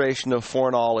illustration of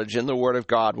foreknowledge in the Word of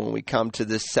God when we come to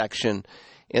this section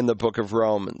in the book of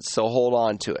Romans. So hold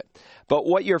on to it. But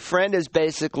what your friend is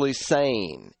basically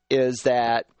saying is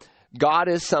that God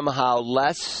is somehow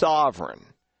less sovereign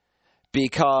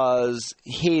because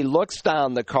he looks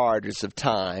down the corridors of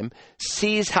time,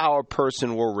 sees how a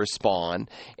person will respond,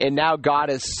 and now God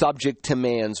is subject to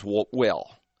man's will.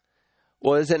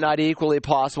 Well, is it not equally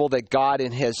possible that God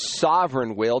in his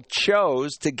sovereign will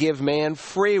chose to give man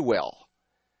free will?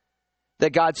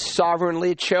 That God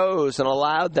sovereignly chose and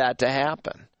allowed that to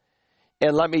happen?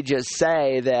 And let me just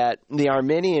say that the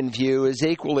Arminian view is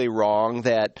equally wrong,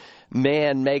 that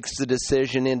man makes the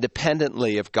decision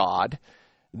independently of God,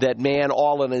 that man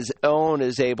all on his own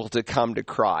is able to come to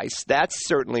Christ. That's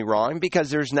certainly wrong, because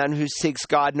there's none who seeks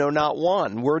God, no, not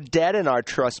one. We're dead in our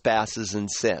trespasses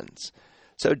and sins.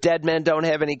 So dead men don't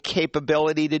have any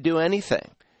capability to do anything.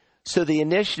 So the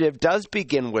initiative does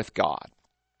begin with God.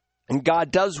 And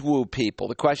God does woo people.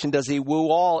 The question, does he woo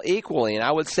all equally? And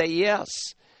I would say yes.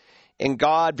 And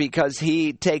God, because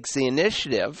he takes the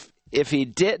initiative, if he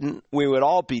didn't, we would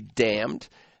all be damned.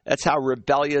 That's how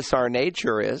rebellious our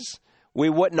nature is. We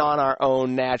wouldn't on our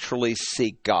own naturally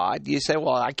seek God. You say,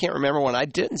 well, I can't remember when I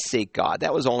didn't seek God.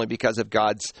 That was only because of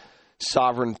God's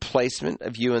sovereign placement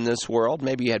of you in this world.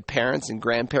 Maybe you had parents and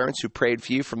grandparents who prayed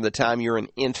for you from the time you were an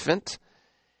infant.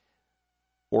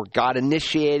 Or God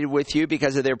initiated with you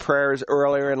because of their prayers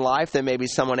earlier in life than maybe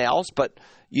someone else. But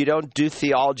you don't do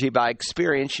theology by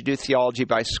experience. You do theology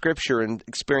by Scripture, and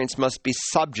experience must be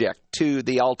subject to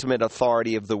the ultimate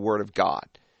authority of the Word of God.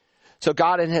 So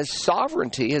God in his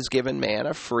sovereignty has given man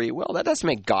a free will. That doesn't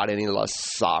make God any less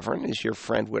sovereign, as your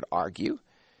friend would argue.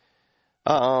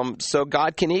 So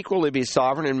God can equally be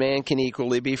sovereign and man can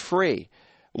equally be free.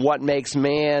 What makes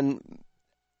man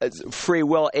free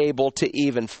will able to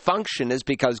even function is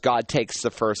because God takes the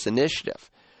first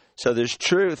initiative. So there's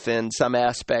truth in some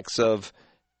aspects of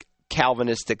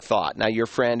Calvinistic thought. Now, your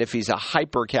friend, if he's a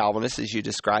hyper-Calvinist, as you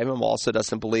describe him, also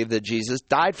doesn't believe that Jesus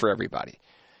died for everybody.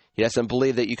 He doesn't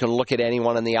believe that you can look at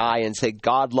anyone in the eye and say,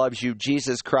 God loves you,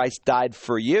 Jesus Christ died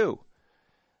for you.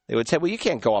 They would say, well, you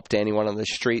can't go up to anyone on the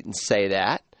street and say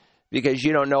that, because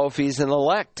you don't know if he's an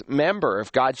elect member,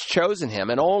 if God's chosen him.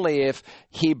 And only if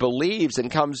he believes and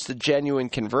comes to genuine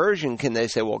conversion can they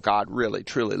say, well, God really,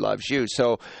 truly loves you.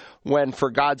 So when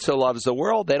for God so loves the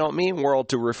world, they don't mean world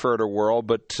to refer to world,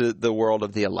 but to the world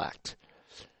of the elect.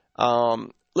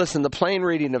 Listen, the plain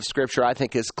reading of Scripture, I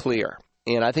think, is clear.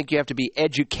 And I think you have to be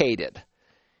educated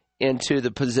into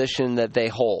the position that they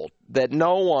hold, that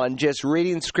no one just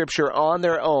reading Scripture on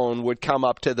their own would come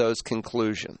up to those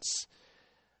conclusions.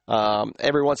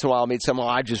 Every once in a while I'll meet someone,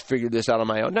 I just figured this out on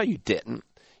my own. No, you didn't.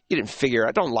 You didn't figure it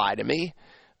out. Don't lie to me.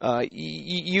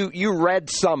 You read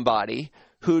somebody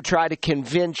who tried to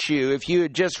convince you. If you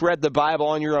had just read the Bible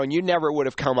on your own, you never would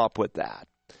have come up with that.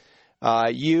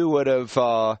 You would have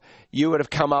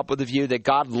come up with the view that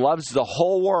God loves the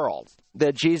whole world,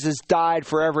 that Jesus died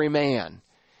for every man,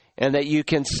 and that you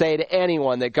can say to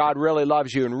anyone that God really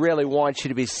loves you and really wants you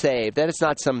to be saved. That it's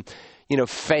not some,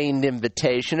 feigned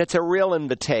invitation. It's a real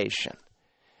invitation.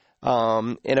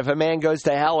 And if a man goes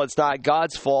to hell, it's not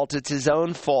God's fault. It's his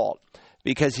own fault,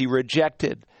 because he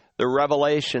rejected the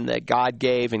revelation that God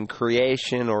gave in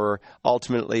creation, or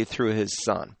ultimately through his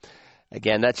Son.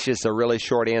 Again, that's just a really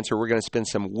short answer. We're going to spend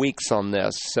some weeks on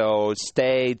this, so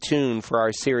stay tuned for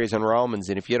our series on Romans.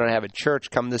 And if you don't have a church,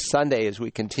 come this Sunday as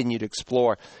we continue to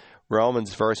explore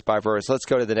Romans verse by verse. Let's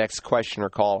go to the next question or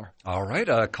caller. All right.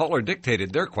 A caller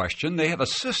dictated their question. They have a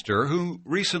sister who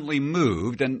recently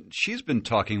moved, and she's been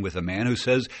talking with a man who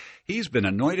says he's been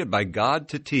anointed by God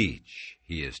to teach.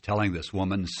 He is telling this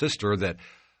woman's sister that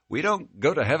we don't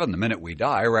go to heaven the minute we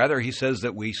die. Rather, he says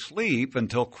that we sleep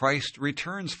until Christ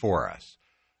returns for us.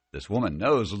 This woman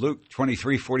knows Luke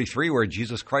 23:43, where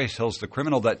Jesus Christ tells the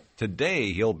criminal that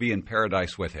today he'll be in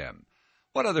paradise with him.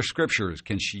 What other scriptures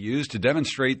can she use to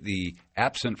demonstrate the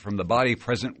absent from the body,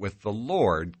 present with the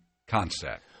Lord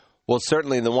concept? Well,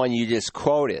 certainly the one you just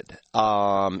quoted.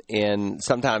 And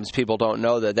sometimes people don't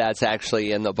know that that's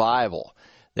actually in the Bible.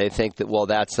 They think that, well,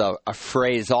 that's a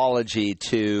phraseology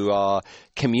to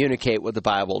communicate what the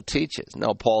Bible teaches.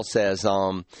 No, Paul says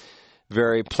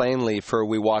very plainly, for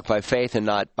we walk by faith and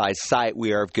not by sight.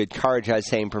 We are of good courage, I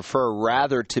say, and prefer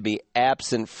rather to be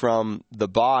absent from the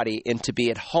body and to be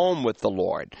at home with the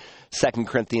Lord. 2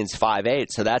 Corinthians 5:8.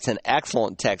 So that's an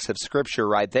excellent text of Scripture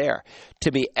right there.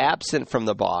 To be absent from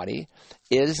the body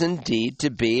is indeed to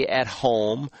be at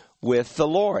home with the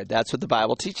Lord. That's what the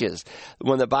Bible teaches.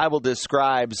 When the Bible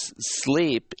describes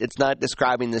sleep, it's not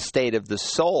describing the state of the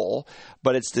soul,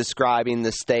 but it's describing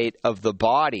the state of the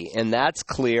body. And that's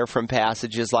clear from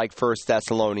passages like 1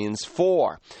 Thessalonians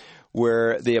 4,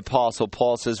 where the Apostle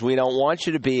Paul says, we don't want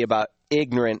you to be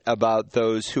ignorant about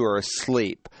those who are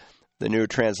asleep. The New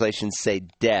translations say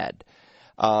dead.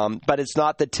 But it's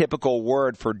not the typical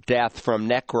word for death from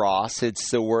nekros. It's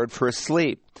the word for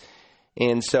sleep.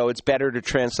 And so it's better to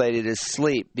translate it as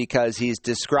sleep because he's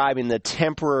describing the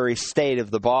temporary state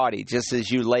of the body. Just as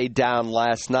you laid down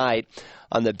last night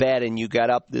on the bed and you got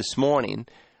up this morning,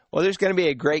 well, there's going to be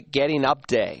a great getting up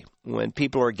day when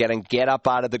people are getting get up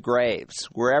out of the graves,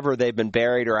 wherever they've been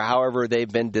buried or however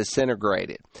they've been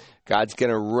disintegrated. God's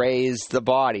going to raise the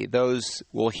body. Those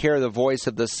will hear the voice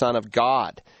of the Son of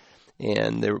God,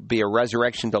 and there will be a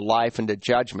resurrection to life and to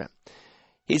judgment.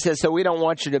 He says, so we don't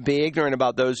want you to be ignorant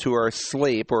about those who are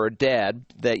asleep or are dead,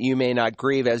 that you may not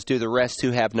grieve as do the rest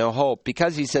who have no hope.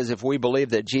 Because he says if we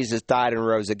believe that Jesus died and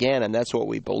rose again, and that's what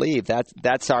we believe,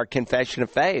 that's our confession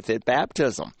of faith at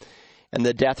baptism, and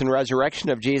the death and resurrection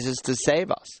of Jesus to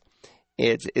save us.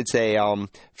 It's a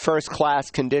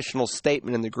first-class conditional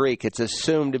statement in the Greek. It's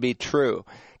assumed to be true,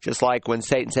 just like when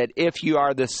Satan said, if you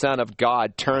are the Son of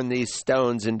God, turn these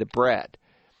stones into bread.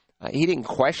 He didn't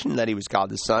question that he was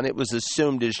God the Son. It was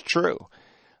assumed as true.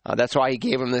 That's why he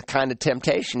gave him the kind of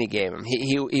temptation he gave him.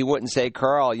 He wouldn't say,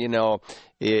 Carl,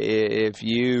 if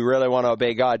you really want to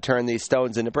obey God, turn these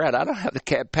stones into bread. I don't have the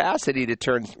capacity to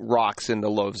turn rocks into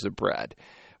loaves of bread.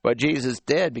 But Jesus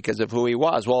did because of who he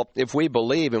was. Well, if we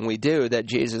believe, and we do, that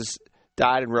Jesus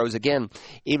died and rose again,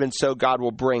 even so God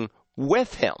will bring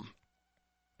with him.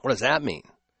 What does that mean?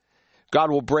 God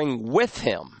will bring with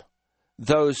him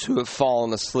those who have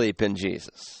fallen asleep in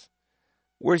Jesus.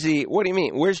 What do you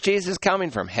mean? Where's Jesus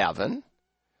coming from? Heaven.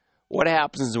 What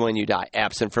happens when you die?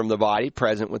 Absent from the body,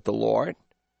 present with the Lord.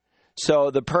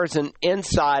 So the person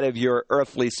inside of your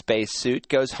earthly spacesuit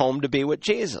goes home to be with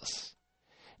Jesus.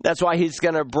 That's why he's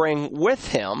going to bring with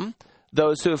him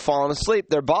those who have fallen asleep.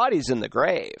 Their body's in the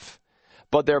grave,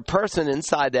 but their person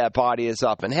inside that body is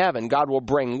up in heaven. God will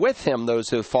bring with him those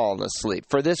who have fallen asleep.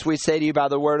 For this we say to you by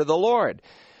the word of the Lord,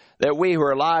 that we who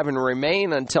are alive and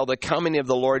remain until the coming of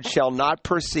the Lord shall not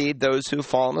precede those who have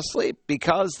fallen asleep,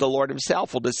 because the Lord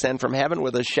himself will descend from heaven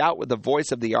with a shout, with the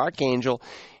voice of the archangel,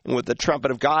 and with the trumpet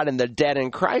of God, and the dead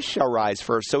in Christ shall rise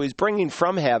first. So he's bringing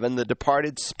from heaven the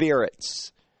departed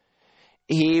spirits.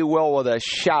 He will, with a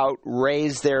shout,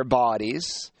 raise their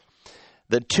bodies.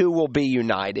 The two will be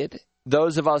united.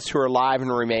 Those of us who are alive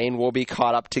and remain will be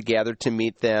caught up together to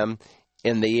meet them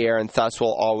in the air, and thus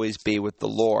will always be with the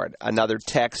Lord. Another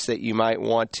text that you might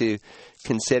want to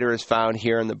consider is found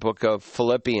here in the book of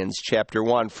Philippians, chapter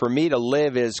 1. For me to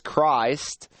live is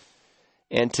Christ,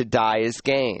 and to die is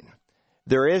gain.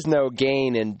 There is no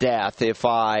gain in death if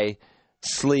I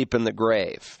sleep in the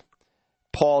grave.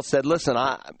 Paul said, listen,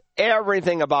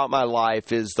 everything about my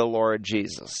life is the Lord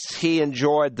Jesus. He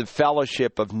enjoyed the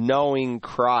fellowship of knowing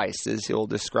Christ, as he'll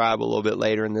describe a little bit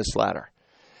later in this letter.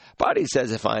 But he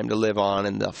says, if I am to live on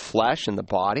in the flesh and the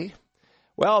body,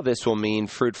 well, this will mean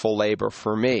fruitful labor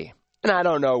for me. And I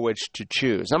don't know which to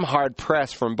choose. I'm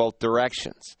hard-pressed from both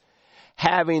directions.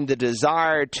 Having the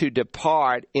desire to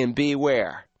depart and be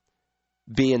where?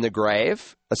 Be in the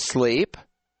grave? Asleep?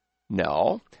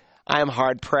 No. I am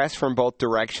hard-pressed from both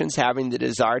directions, having the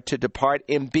desire to depart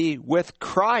and be with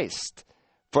Christ.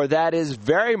 For that is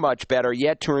very much better,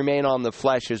 yet to remain on the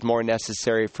flesh is more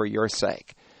necessary for your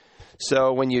sake.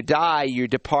 So when you die, you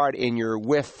depart and you're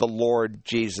with the Lord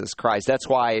Jesus Christ. That's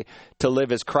why to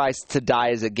live is Christ, to die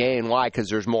is a gain. Why? Because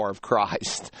there's more of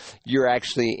Christ. You're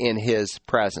actually in his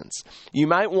presence. You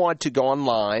might want to go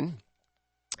online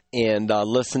and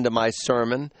listen to my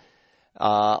sermon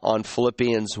on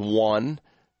Philippians 1,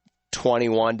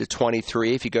 21 to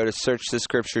 23. If you go to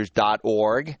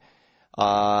searchthescriptures.org,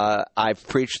 I've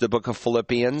preached the book of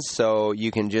Philippians, so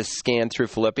you can just scan through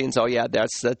Philippians. Oh, yeah,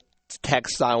 that's the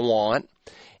text I want.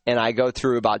 And I go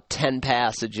through about 10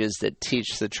 passages that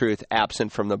teach the truth,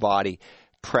 absent from the body,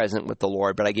 present with the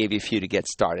Lord. But I gave you a few to get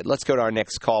started. Let's go to our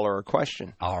next caller or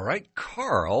question. All right.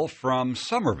 Carl from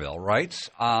Somerville writes,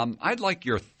 I'd like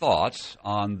your thoughts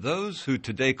on those who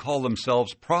today call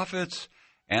themselves prophets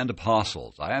and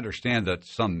apostles. I understand that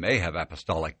some may have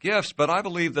apostolic gifts, but I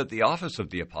believe that the office of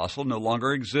the apostle no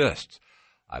longer exists.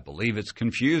 I believe it's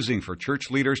confusing for church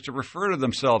leaders to refer to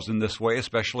themselves in this way,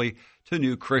 especially to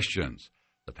new Christians.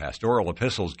 The pastoral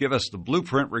epistles give us the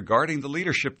blueprint regarding the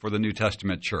leadership for the New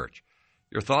Testament church.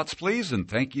 Your thoughts, please, and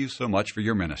thank you so much for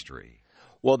your ministry.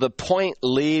 Well, the point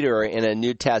leader in a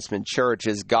New Testament church,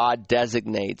 as God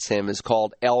designates him, is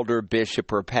called elder,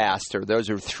 bishop, or pastor. Those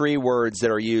are three words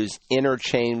that are used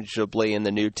interchangeably in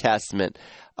the New Testament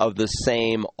of the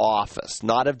same office,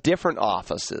 not of different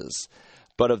offices,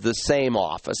 but of the same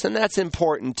office. And that's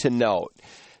important to note,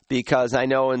 because I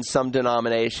know in some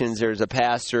denominations there's a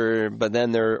pastor, but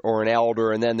then or an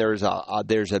elder, and then there's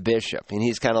a bishop, and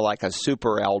he's kind of like a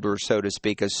super elder, so to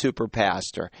speak, a super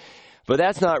pastor. But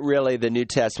that's not really the New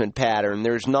Testament pattern.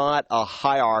 There's not a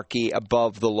hierarchy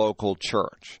above the local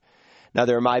church. Now,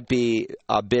 there might be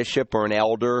a bishop or an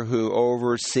elder who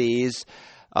oversees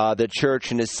the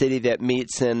church in a city that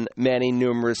meets in many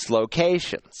numerous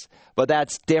locations. But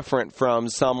that's different from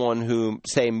someone who,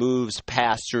 say, moves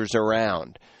pastors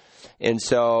around. And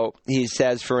so he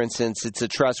says, for instance, it's a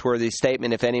trustworthy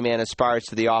statement, if any man aspires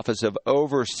to the office of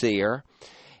overseer,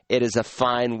 it is a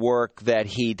fine work that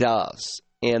he does.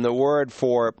 And the word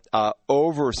for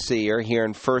overseer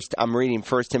here I'm reading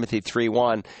 1 Timothy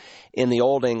 3:1, in the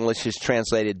Old English is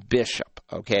translated bishop.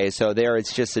 Okay, so there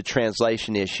it's just a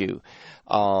translation issue.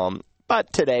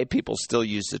 But today people still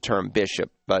use the term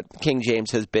bishop, but King James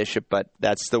says bishop, but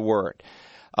that's the word.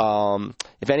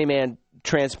 If any man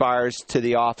transpires to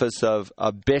the office of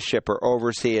a bishop or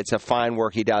overseer, it's a fine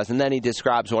work he does. And then he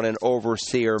describes what an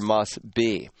overseer must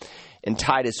be. In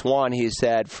Titus 1, he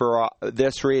said, for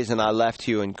this reason I left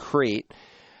you in Crete,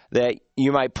 that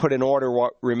you might put in order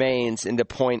what remains and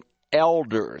appoint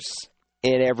elders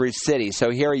in every city.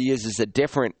 So here he uses a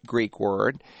different Greek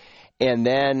word. And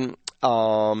then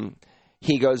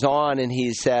he goes on and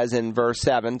he says in verse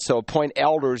 7, so appoint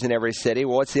elders in every city.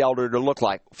 Well, what's the elder to look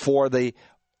like? For the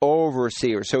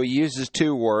overseer. So he uses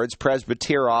two words,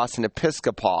 presbyteros and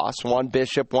episkopos, one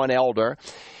bishop, one elder.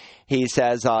 He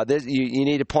says, you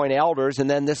need to appoint elders, and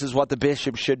then this is what the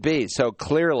bishop should be. So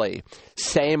clearly,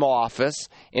 same office,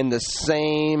 in the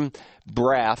same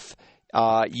breath,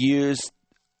 used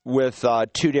with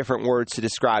two different words to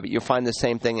describe it. You'll find the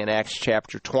same thing in Acts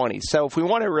chapter 20. So if we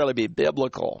want to really be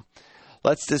biblical,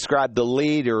 let's describe the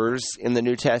leaders in the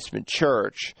New Testament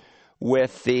church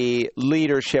with the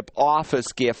leadership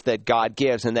office gift that God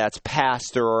gives, and that's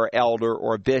pastor or elder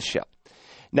or bishop.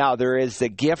 Now, there is the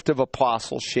gift of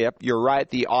apostleship. You're right,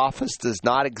 the office does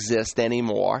not exist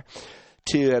anymore.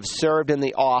 To have served in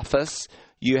the office,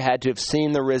 you had to have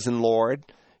seen the risen Lord.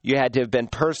 You had to have been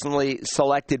personally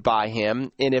selected by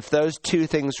him. And if those two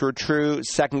things were true,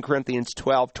 2 Corinthians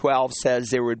 12:12 says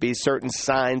there would be certain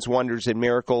signs, wonders, and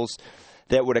miracles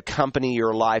that would accompany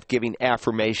your life, giving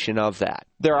affirmation of that.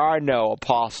 There are no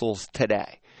apostles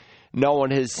today. No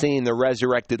one has seen the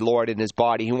resurrected Lord in his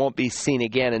body. He won't be seen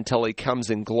again until he comes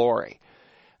in glory.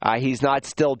 He's not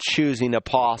still choosing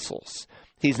apostles.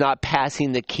 He's not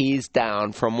passing the keys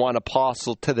down from one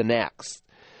apostle to the next.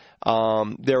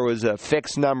 There was a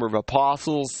fixed number of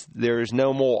apostles. There is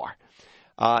no more.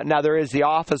 Now, there is the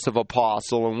office of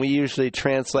apostle, and we usually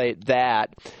translate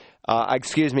that,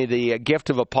 the gift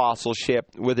of apostleship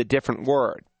with a different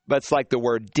word. That's like the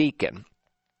word deacon.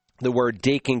 The word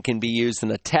deacon can be used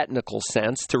in a technical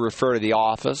sense to refer to the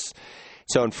office.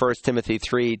 So in 1 Timothy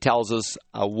 3, he tells us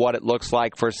what it looks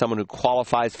like for someone who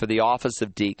qualifies for the office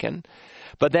of deacon.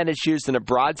 But then it's used in a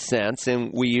broad sense, and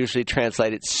we usually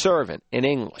translate it servant in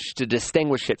English to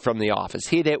distinguish it from the office.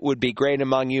 He that would be great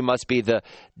among you must be the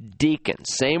deacon,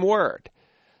 same word,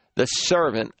 the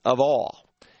servant of all.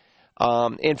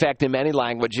 In fact, in many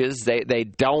languages, they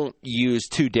don't use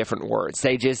two different words.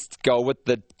 They just go with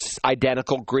the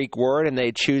identical Greek word, and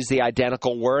they choose the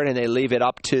identical word, and they leave it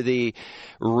up to the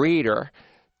reader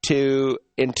to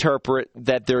interpret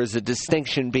that there is a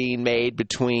distinction being made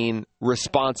between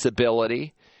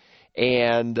responsibility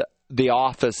and the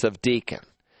office of deacon.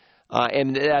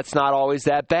 And that's not always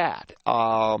that bad.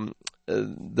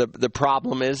 The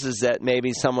problem is that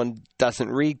maybe someone doesn't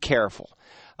read careful.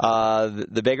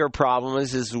 The bigger problem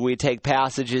is we take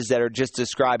passages that are just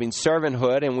describing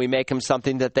servanthood and we make them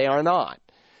something that they are not.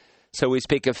 So we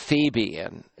speak of Phoebe,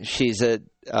 and she's a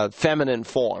feminine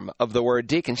form of the word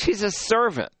deacon. She's a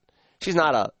servant. She's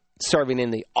not serving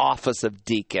in the office of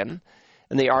deacon.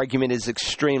 And the argument is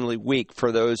extremely weak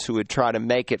for those who would try to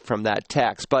make it from that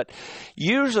text. But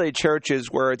usually churches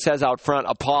where it says out front,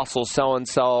 apostle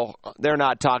so-and-so, they're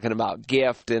not talking about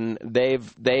gift, and they've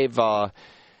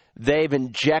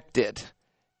injected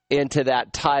into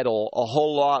that title a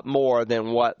whole lot more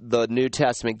than what the New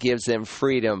Testament gives them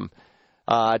freedom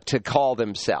to call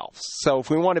themselves. So if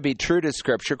we want to be true to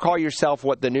Scripture, call yourself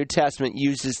what the New Testament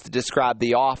uses to describe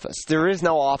the office. There is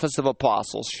no office of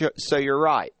apostle, so you're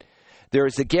right. There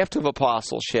is a gift of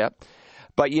apostleship,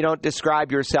 but you don't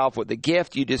describe yourself with the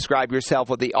gift, you describe yourself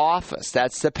with the office.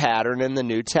 That's the pattern in the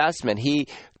New Testament. He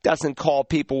doesn't call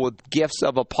people with gifts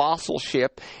of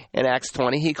apostleship in Acts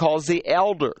 20. He calls the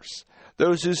elders,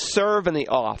 those who serve in the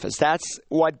office. That's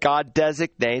what God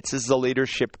designates as the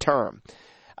leadership term.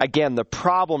 Again, the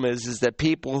problem is that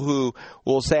people who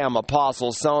will say, I'm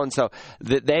apostle so-and-so,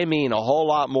 that they mean a whole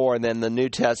lot more than the New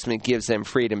Testament gives them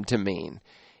freedom to mean.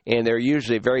 And they're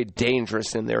usually very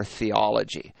dangerous in their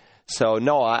theology. So,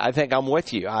 no, I think I'm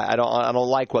with you. I don't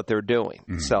like what they're doing.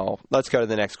 Mm-hmm. So let's go to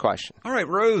the next question. All right,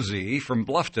 Rosie from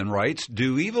Bluffton writes,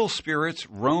 do evil spirits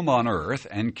roam on earth,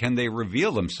 and can they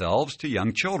reveal themselves to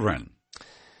young children?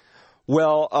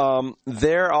 Well,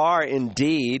 there are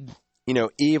indeed,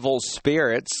 evil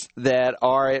spirits that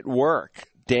are at work.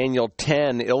 Daniel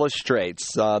 10 illustrates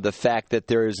the fact that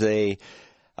there's a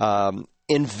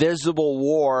invisible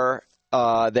war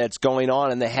that's going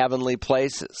on in the heavenly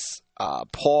places.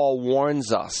 Paul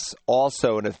warns us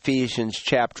also in Ephesians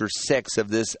chapter 6 of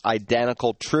this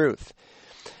identical truth,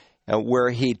 where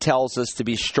he tells us to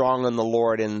be strong in the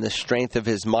Lord and the strength of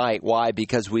his might. Why?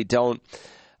 Because we don't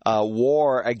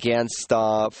war against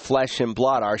flesh and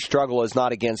blood. Our struggle is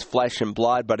not against flesh and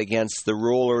blood, but against the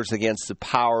rulers, against the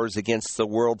powers, against the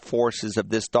world forces of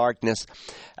this darkness,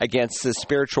 against the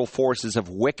spiritual forces of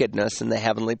wickedness in the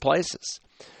heavenly places.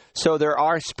 So there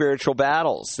are spiritual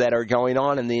battles that are going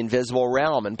on in the invisible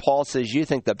realm. And Paul says, you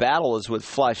think the battle is with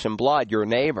flesh and blood, your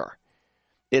neighbor.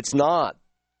 It's not.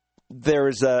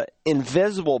 There's an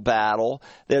invisible battle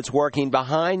that's working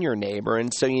behind your neighbor,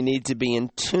 and so you need to be in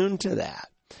tune to that.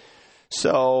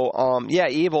 So,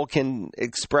 evil can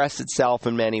express itself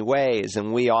in many ways,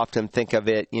 and we often think of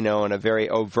it, in a very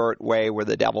overt way where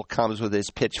the devil comes with his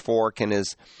pitchfork and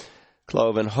his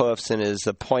cloven hoofs and his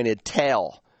pointed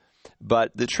tail.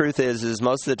 But the truth is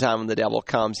most of the time when the devil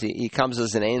comes, he comes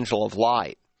as an angel of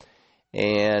light.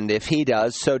 And if he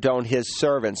does, so don't his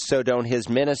servants, so don't his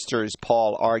ministers,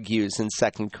 Paul argues in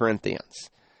 2 Corinthians.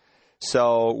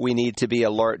 So we need to be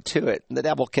alert to it. The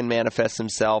devil can manifest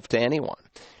himself to anyone.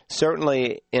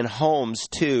 Certainly in homes,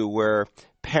 too, where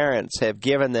parents have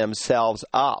given themselves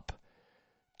up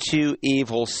to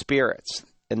evil spirits,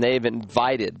 and they've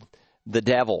invited the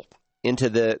devil into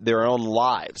their own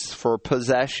lives for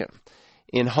possession.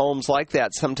 In homes like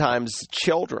that, sometimes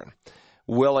children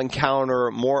will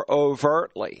encounter more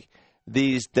overtly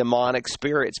these demonic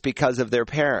spirits because of their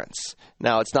parents.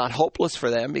 Now, it's not hopeless for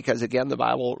them because, again, the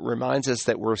Bible reminds us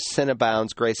that where sin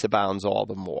abounds, grace abounds all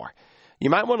the more. You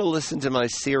might want to listen to my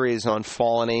series on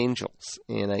fallen angels,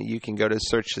 and you can go to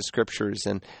Search the Scriptures,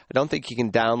 and I don't think you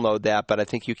can download that, but I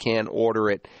think you can order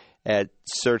it at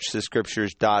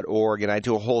searchthescriptures.org, and I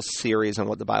do a whole series on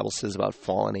what the Bible says about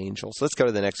fallen angels. Let's go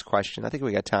to the next question. I think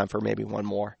we got time for maybe one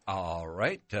more. All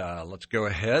right. Let's go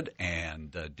ahead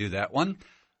and do that one.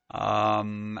 Let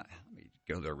me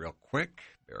go there real quick.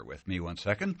 Bear with me one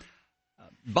second.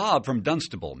 Bob from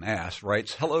Dunstable, Mass.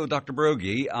 writes, hello, Dr.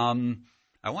 Broggi.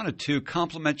 I wanted to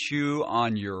compliment you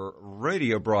on your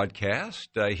radio broadcast.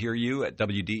 I hear you at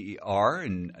WDER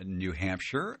in New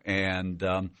Hampshire, and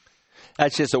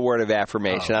that's just a word of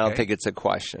affirmation. Okay. I don't think it's a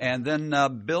question. And then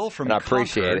Bill from Concord. I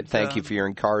appreciate it. Thank you for your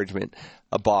encouragement,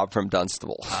 Bob from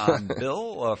Dunstable.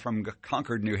 Bill from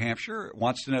Concord, New Hampshire,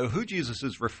 wants to know who Jesus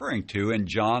is referring to in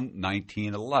John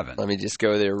 19:11. Let me just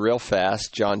go there real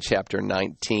fast. John chapter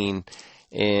 19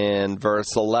 and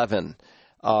verse 11.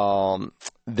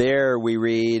 There we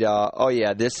read,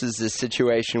 this is the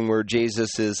situation where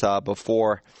Jesus is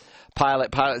before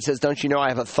Pilate. Pilate says, don't you know I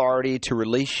have authority to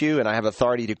release you and I have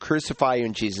authority to crucify you?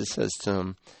 And Jesus says to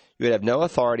him, you would have no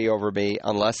authority over me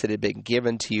unless it had been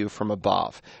given to you from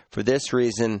above. For this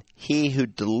reason, he who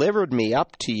delivered me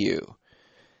up to you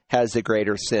has the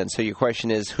greater sin. So your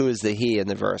question is, who is the he in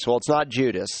the verse? Well, it's not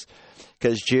Judas,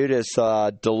 because Judas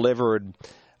delivered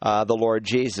the Lord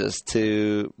Jesus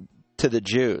to the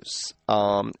Jews.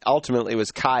 Ultimately, it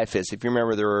was Caiaphas. If you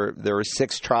remember, there were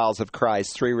 6 trials of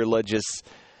Christ, 3 religious,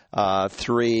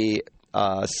 3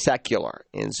 secular.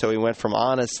 And so he went from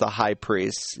Annas, the high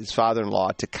priest, his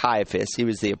father-in-law, to Caiaphas. He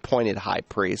was the appointed high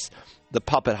priest, the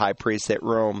puppet high priest that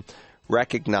Rome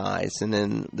recognized. And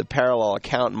in the parallel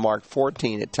account in Mark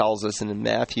 14, it tells us, and in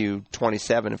Matthew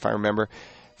 27, if I remember,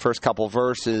 first couple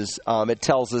verses, it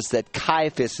tells us that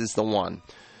Caiaphas is the one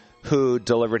who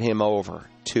delivered him over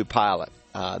to Pilate.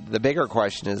 The bigger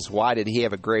question is, why did he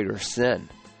have a greater sin?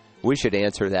 We should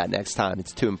answer that next time.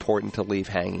 It's too important to leave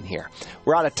hanging here.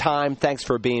 We're out of time. Thanks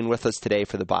for being with us today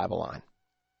for the Bible Line.